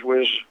few years we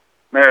was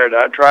married,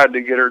 I tried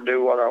to get her to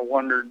do what I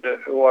wanted her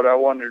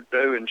to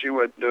do, and she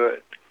wouldn't do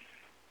it.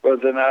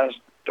 But then I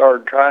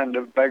started trying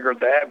to make her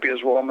the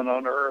happiest woman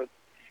on earth,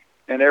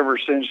 and ever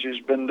since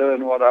she's been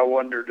doing what I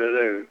wanted her to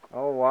do."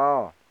 Oh,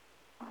 wow.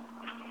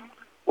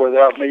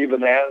 Without me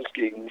even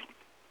asking.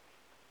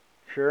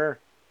 Sure.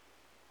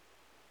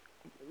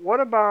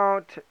 What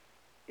about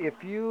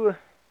if you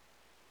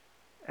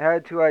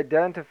had to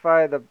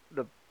identify the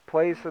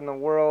place in the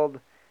world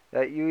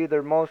that you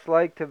either most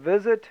like to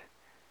visit,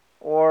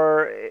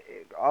 or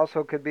it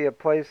also could be a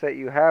place that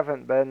you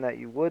haven't been that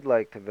you would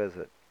like to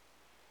visit?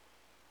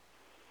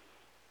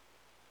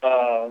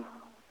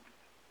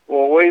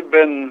 Well, we've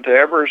been to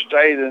every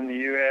state in the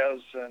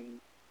U.S. and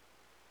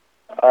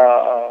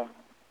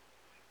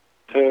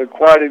to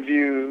quite a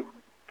few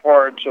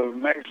parts of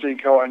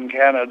Mexico and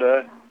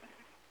Canada,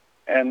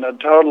 and a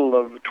total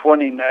of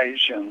 20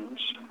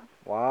 nations.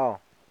 Wow.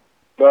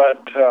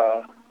 But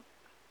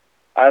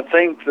I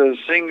think the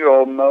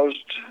single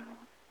most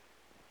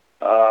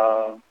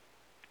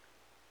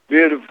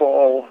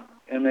beautiful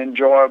and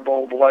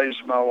enjoyable place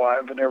my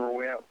wife and I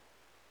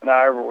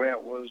ever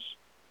went was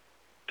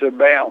to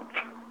Banff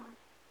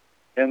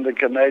in the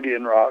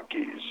Canadian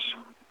Rockies.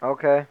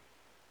 Okay.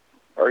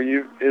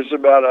 It's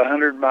about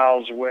 100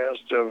 miles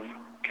west of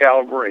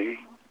Calgary.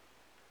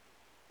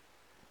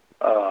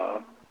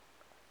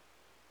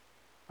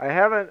 I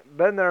haven't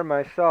been there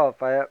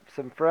myself. I have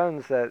some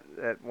friends that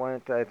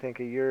went, I think,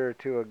 a year or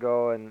two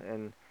ago,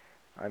 and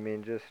I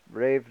mean, just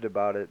raved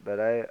about it, but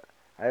I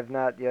have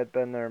not yet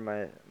been there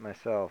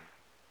myself.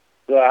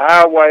 The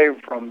highway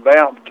from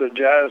Banff to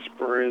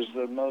Jasper is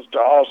the most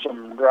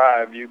awesome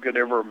drive you could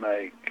ever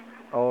make.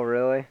 Oh,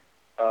 really?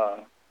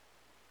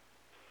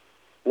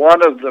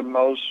 One of the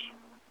most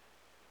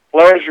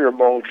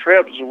pleasurable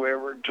trips we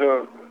ever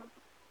took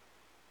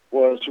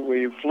was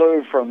we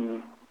flew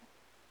from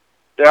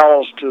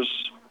Dallas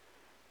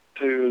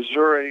to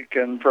Zurich,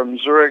 and from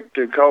Zurich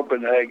to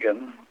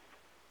Copenhagen,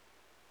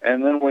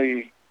 and then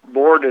we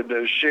boarded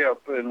a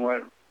ship and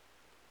went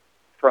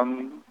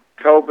from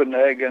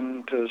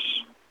Copenhagen to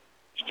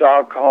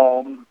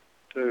Stockholm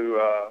to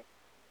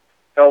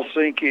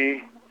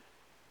Helsinki,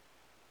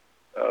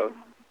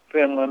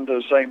 Finland,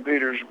 to St.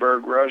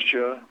 Petersburg,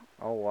 Russia.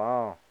 Oh,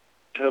 wow.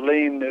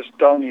 Tallinn,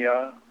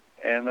 Estonia,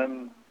 and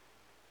then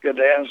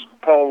Gdansk,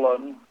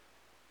 Poland,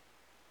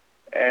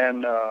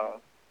 and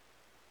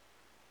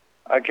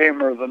I can't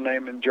remember the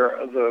name of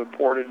the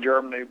port in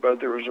Germany, but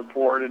there was a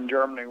port in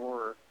Germany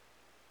where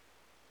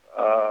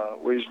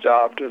we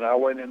stopped, and I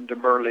went into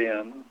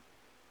Berlin,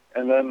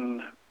 and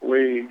then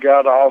we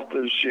got off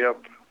the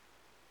ship.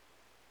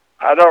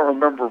 I don't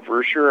remember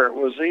for sure. It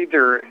was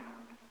either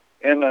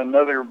in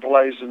another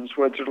place in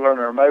Switzerland,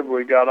 or maybe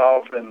we got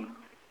off in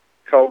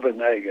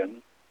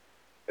Copenhagen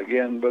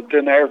again. But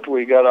then after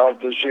we got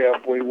off the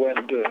ship, we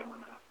went to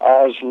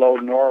Oslo,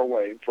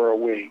 Norway for a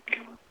week.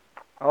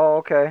 Oh,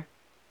 okay.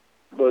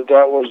 But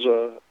that was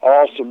an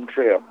awesome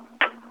trip.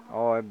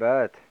 Oh, I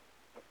bet.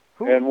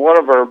 And one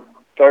of our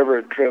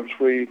favorite trips,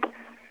 we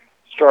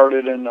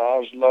started in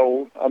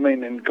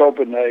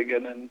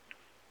Copenhagen, and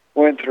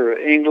went through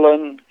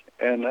England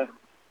and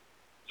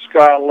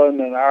Scotland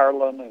and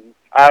Ireland and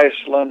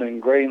Iceland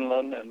and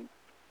Greenland and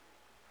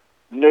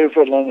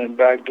Newfoundland and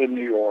back to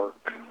New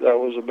York. That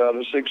was about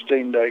a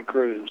 16-day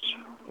cruise.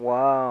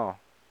 Wow.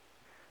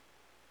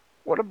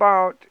 What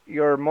about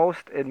your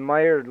most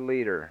admired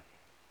leader?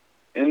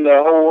 In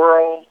the whole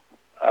world,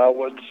 I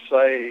would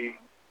say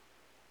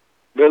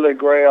Billy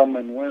Graham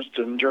and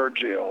Winston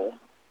Churchill.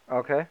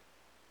 Okay.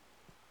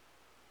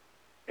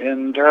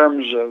 In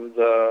terms of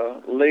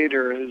the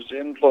leader who's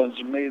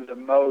influenced me the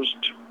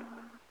most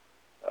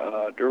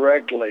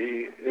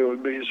directly, it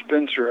would be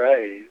Spencer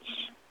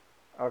Hayes.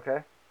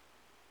 Okay.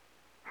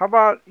 How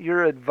about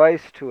your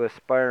advice to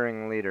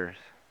aspiring leaders?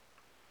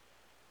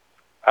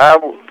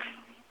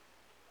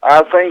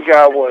 I think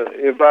I would,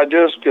 if I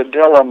just could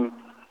tell them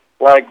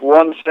like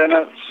one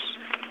sentence,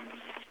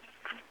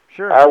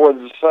 Sure. I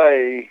would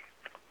say,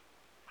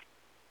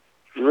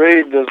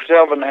 read The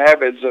 7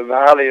 Habits of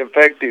Highly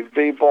Effective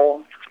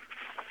People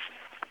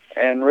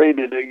and read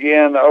it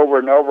again over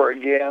and over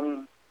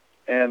again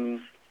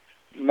and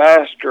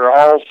master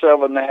all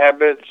 7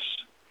 habits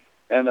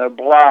and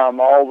apply them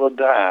all the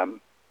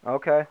time.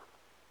 Okay.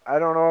 I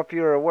don't know if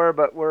you're aware,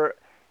 but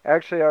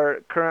actually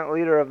our current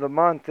leader of the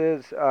month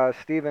is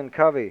Stephen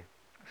Covey.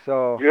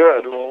 So.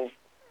 Good. Well,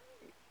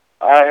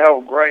 I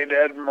have great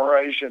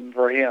admiration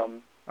for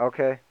him.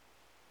 Okay.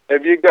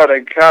 Have you got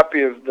a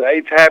copy of The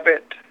 8th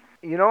Habit?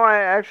 You know,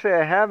 I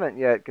haven't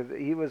yet, because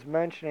he was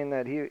mentioning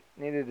that he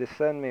needed to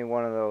send me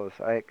one of those.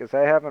 Because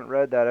I haven't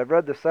read that. I've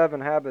read the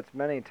 7 Habits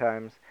many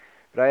times,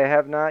 but I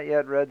have not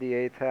yet read the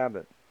 8th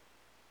Habit.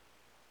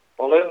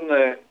 Well, in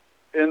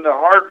the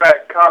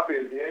hardback copy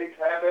of The 8th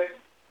Habit,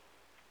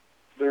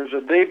 there's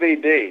a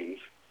DVD.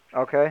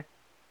 Okay.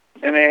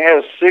 And it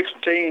has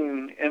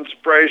 16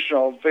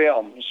 inspirational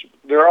films.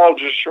 They're all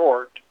just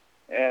short,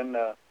 and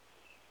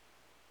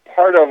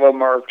part of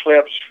them are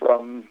clips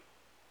from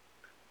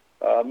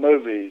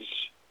movies.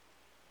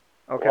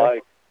 Okay.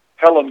 Like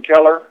Helen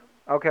Keller.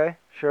 Okay,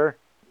 sure.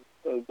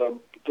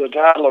 The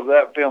title of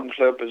that film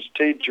clip is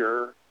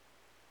Teacher,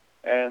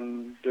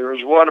 and there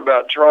was one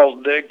about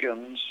Charles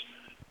Dickens'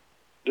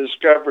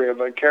 discovery of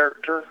a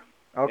character.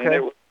 Okay.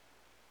 And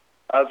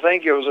I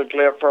think it was a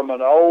clip from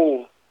an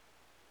old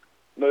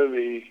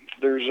movie.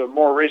 There's a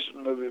more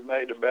recent movie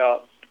made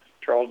about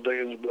Charles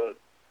Dickens, but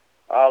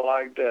I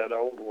like that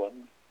old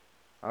one.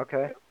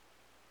 Okay.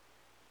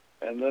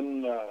 And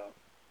then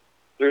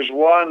there's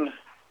one,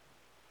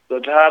 the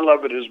title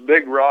of it is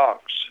Big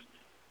Rocks.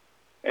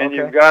 And Okay.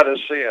 you've got to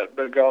see it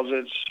because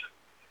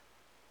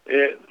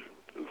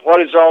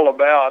what it's all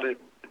about.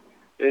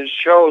 It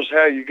shows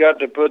how you got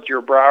to put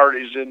your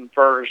priorities in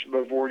first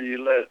before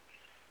you let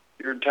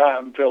your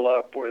time fill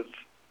up with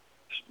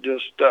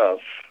just stuff.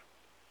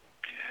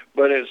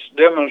 But it's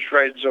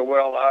demonstrated so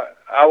well.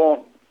 I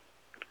won't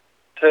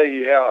tell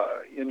you how,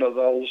 the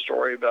whole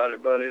story about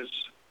it, but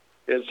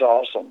it's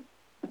awesome.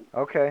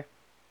 Okay.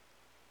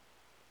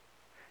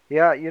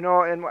 Yeah,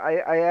 and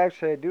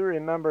I do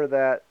remember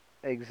that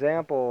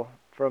example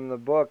from the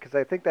book, because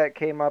I think that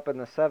came up in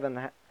the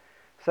Seven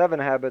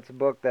Habits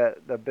book,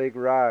 that the Big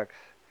Rocks.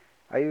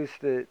 I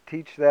used to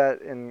teach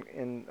that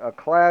in a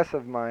class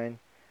of mine,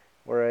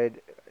 where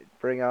I'd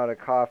bring out a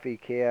coffee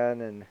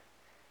can and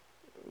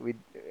we'd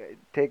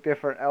take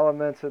different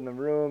elements in the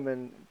room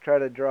and try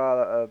to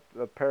draw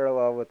a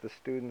parallel with the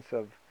students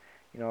of,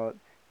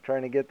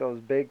 trying to get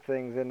those big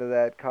things into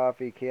that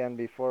coffee can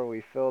before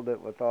we filled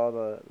it with all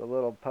the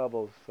little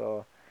pebbles.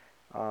 So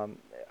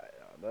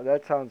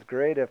that sounds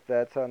great if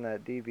that's on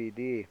that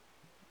DVD.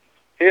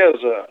 He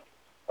has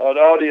an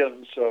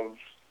audience of,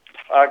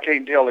 I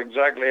can't tell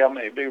exactly how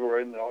many people are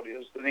in the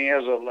audience, and he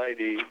has a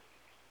lady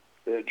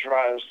that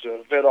tries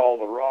to fit all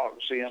the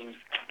rocks in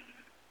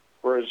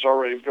where it's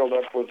already filled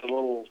up with the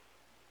little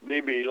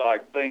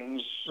BB-like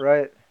things.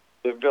 Right.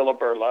 To fill up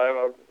her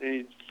life.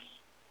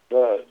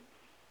 But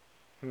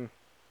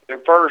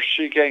at first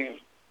she can't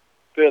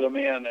fit them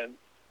in, and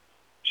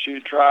she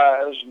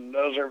tries and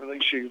does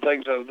everything she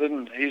thinks of.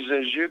 Then he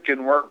says, you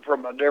can work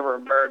from a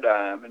different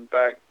paradigm. In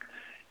fact,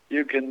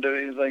 you can do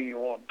anything you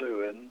want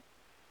to.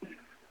 And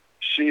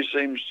she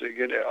seems to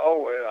get it.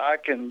 Oh, well, I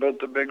can put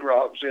the big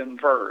rocks in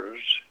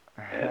first.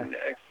 And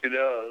she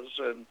does.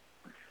 And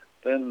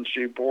then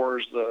she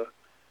pours those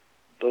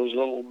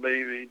little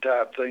baby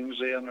type things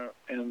in,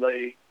 and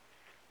they,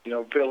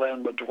 fill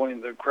in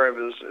between the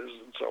crevices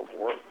and so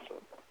forth. So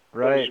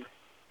right.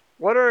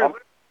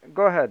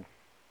 Go ahead.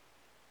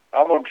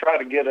 I'm going to try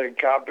to get a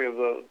copy of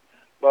the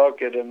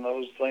bucket and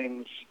those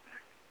things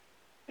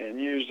and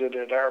use it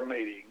at our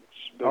meetings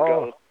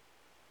because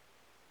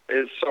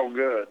it's so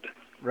good.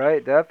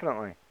 Right,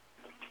 definitely.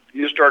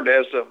 You started to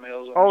ask something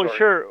else. I'm sorry.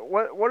 Sure.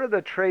 What are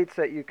the traits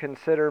that you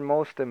consider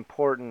most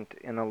important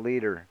in a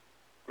leader?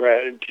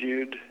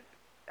 Gratitude.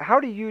 How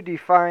do you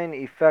define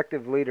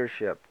effective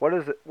leadership? What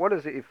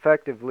does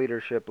effective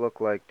leadership look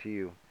like to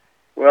you?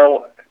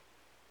 Well,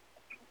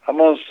 I'm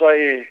going to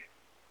say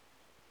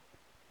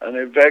an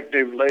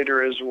effective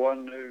leader is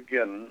one who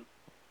can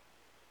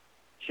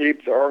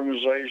keep the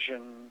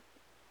organization,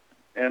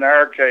 in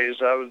our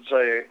case, I would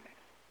say,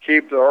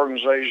 keep the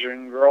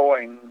organization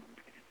growing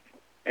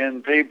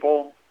in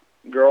people,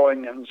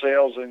 growing in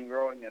sales, and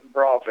growing in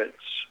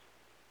profits.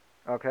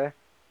 Okay.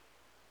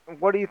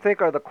 What do you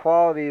think are the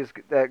qualities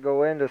that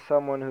go into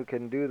someone who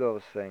can do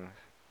those things?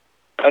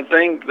 I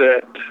think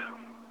that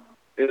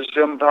it's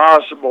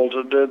impossible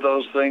to do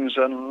those things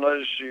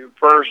unless you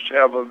first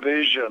have a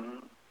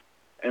vision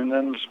and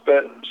then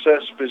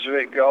set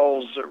specific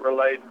goals that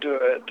relate to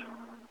it.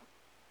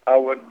 I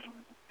would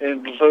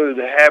include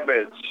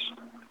habits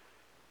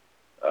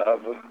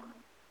of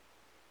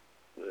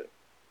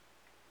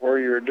where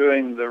you're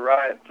doing the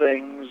right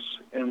things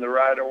in the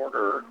right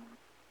order,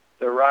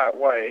 the right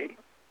way.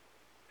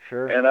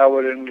 Sure. And I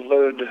would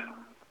include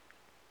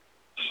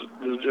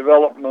the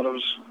development of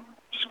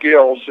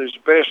skills,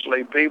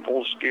 especially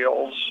people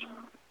skills.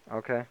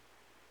 Okay.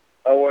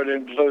 I would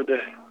include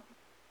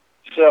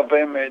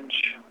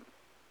self-image.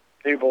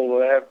 People who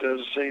have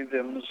to see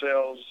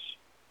themselves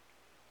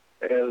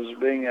as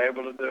being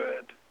able to do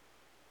it.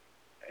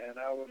 And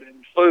I would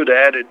include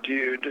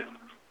attitude.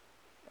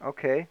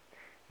 Okay.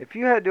 If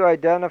you had to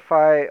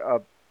identify a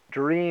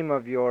dream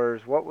of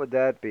yours, what would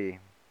that be?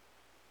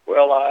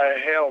 Well, I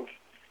have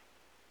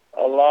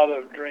a lot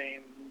of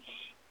dreams,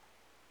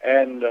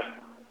 and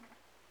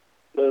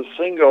the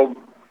single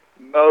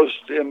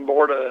most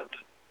important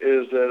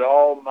is that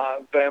all my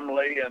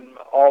family and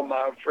all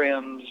my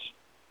friends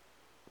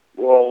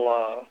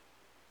will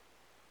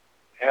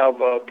have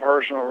a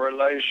personal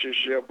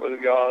relationship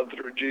with God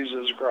through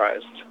Jesus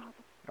Christ.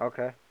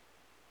 Okay.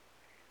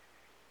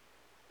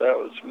 That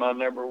was my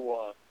number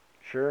one.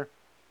 Sure.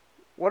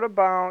 What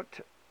about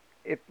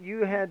if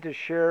you had to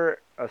share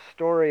a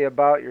story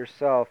about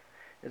yourself?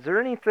 Is there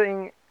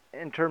anything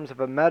in terms of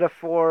a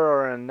metaphor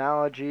or an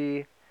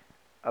analogy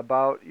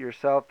about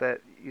yourself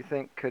that you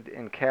think could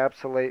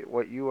encapsulate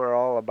what you are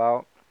all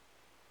about?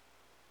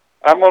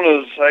 I'm going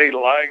to say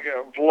like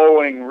a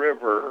flowing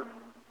river.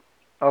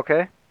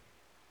 Okay.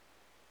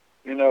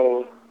 You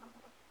know,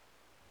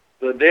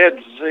 the Dead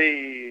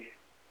Sea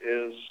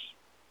is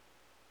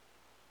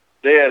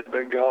dead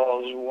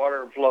because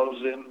water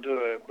flows into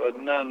it, but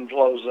none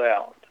flows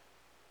out.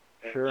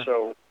 Sure. And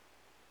so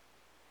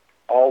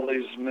all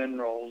these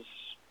minerals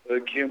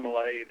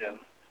accumulate and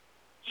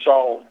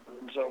salt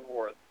and so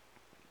forth.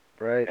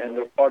 Right. And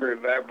the water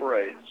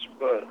evaporates.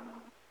 But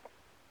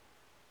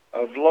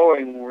a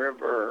flowing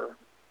river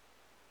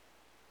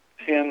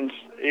tends,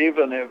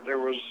 even if there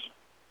was,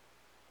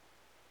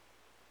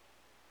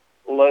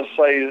 let's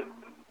say,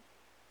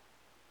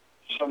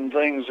 some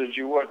things that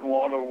you wouldn't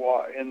want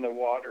to in the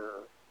water,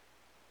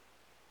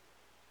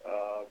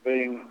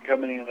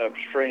 coming in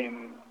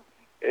upstream,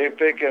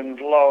 if it can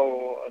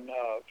flow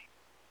enough,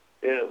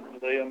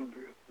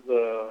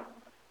 the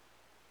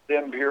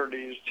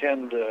impurities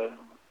tend to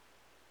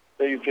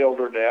be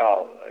filtered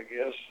out. I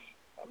guess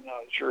I'm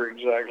not sure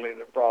exactly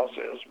the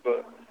process,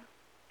 but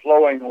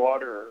flowing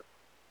water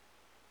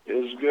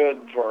is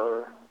good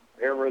for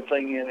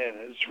everything in it.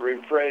 It's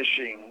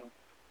refreshing,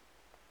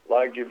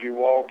 like if you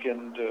walk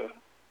into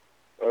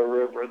a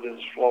river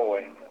that's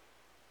flowing.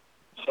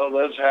 So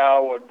that's how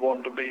I would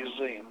want to be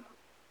seen.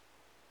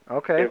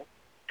 Okay. If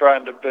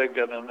trying to pick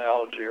an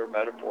analogy or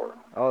metaphor.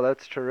 Oh,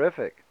 that's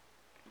terrific.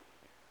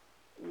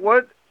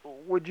 What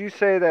would you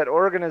say that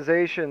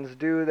organizations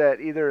do that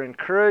either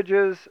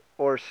encourages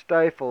or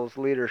stifles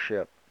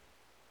leadership?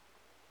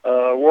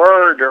 A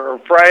word or a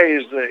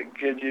phrase that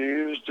could you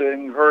use to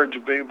encourage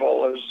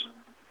people is,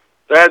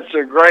 that's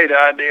a great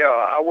idea.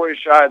 I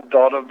wish I'd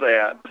thought of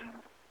that.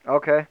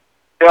 Okay.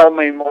 Tell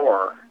me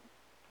more.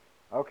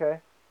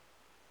 Okay.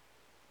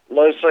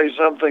 Let's say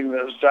something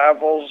that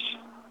stifles.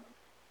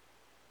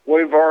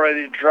 We've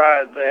already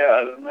tried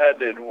that, and that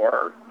didn't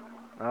work.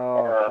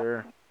 Oh,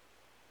 sure.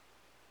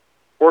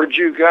 Where'd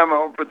you come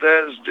up with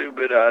that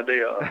stupid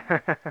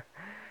idea?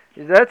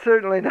 That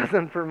certainly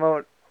doesn't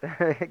promote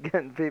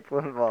getting people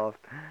involved.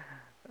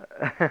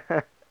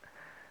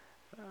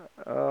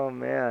 Oh,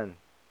 man.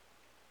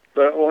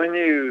 But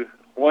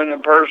when a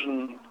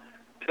person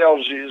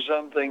tells you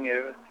something,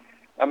 you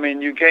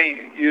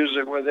can't use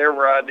it with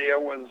every idea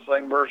with the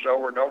same person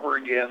over and over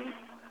again,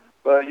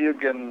 but you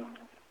can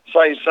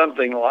say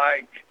something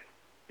like,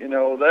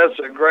 that's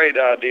a great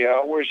idea.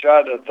 I wish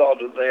I'd have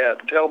thought of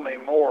that. Tell me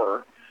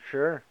more.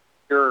 Sure.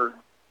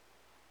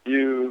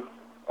 You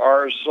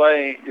are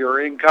saying, you're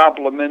in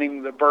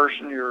complimenting the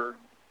person,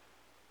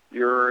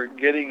 you're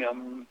getting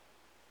them,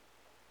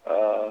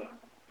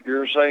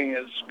 you're saying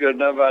it's a good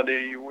enough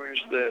idea. You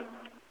wish that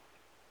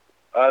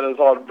I'd have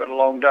thought of it a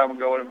long time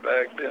ago and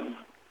back then.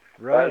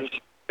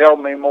 Right. Tell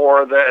me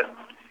more. That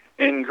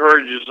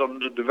encourages them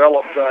to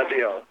develop the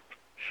idea.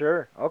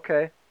 Sure.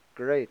 Okay.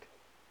 Great.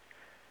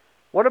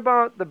 What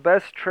about the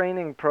best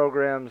training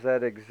programs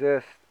that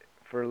exist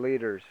for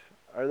leaders?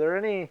 Are there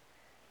any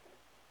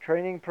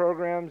training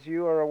programs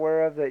you are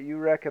aware of that you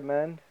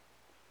recommend?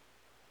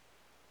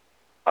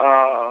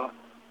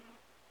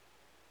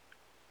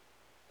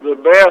 The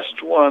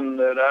best one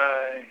that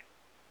I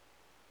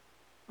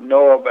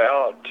know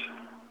about,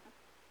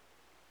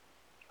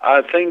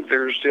 I think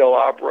they're still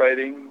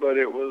operating, but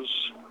it was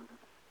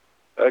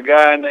a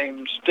guy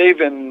named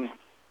Stephen,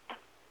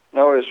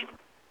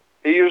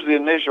 he used the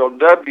initial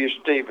W.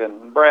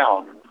 Stephen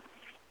Brown.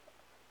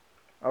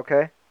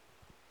 Okay.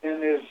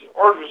 And his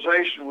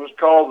organization was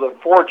called the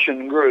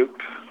Fortune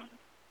Group.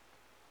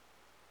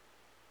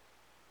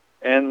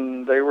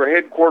 And they were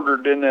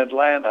headquartered in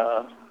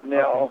Atlanta.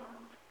 Now,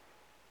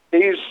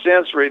 he's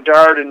since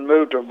retired and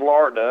moved to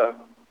Florida.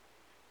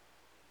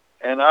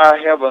 And I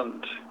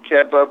haven't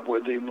kept up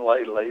with him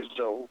lately,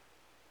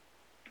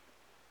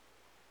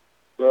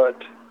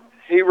 but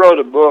he wrote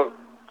a book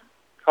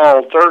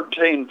called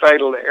 13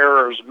 Fatal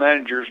Errors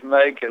Managers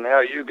Make and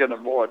How You Can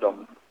Avoid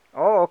Them.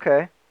 Oh,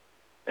 okay.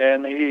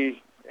 And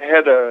he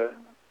had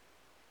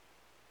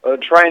a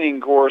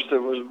training course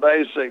that was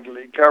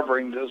basically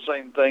covering the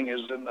same thing as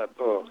in that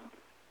book.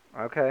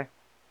 Okay.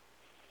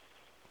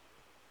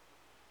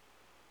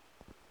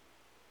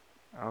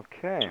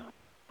 Okay.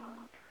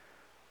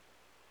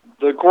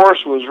 The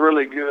course was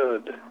really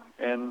good,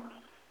 and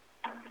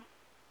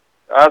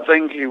I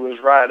think he was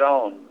right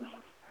on.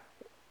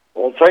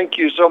 Well, thank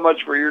you so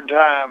much for your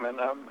time,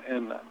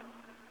 and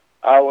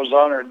I was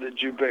honored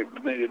that you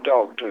picked me to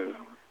talk to.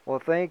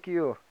 Well, thank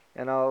you,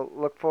 and I'll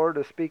look forward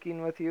to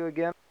speaking with you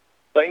again.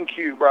 Thank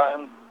you,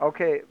 Brian.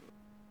 Okay.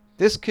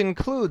 This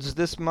concludes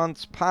this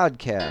month's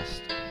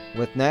podcast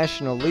with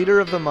National Leader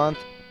of the Month,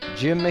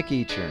 Jim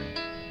McEachern.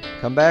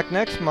 Come back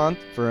next month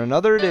for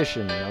another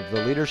edition of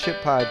the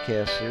Leadership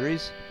Podcast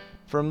Series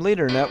from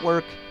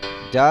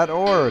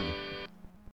LeaderNetwork.org.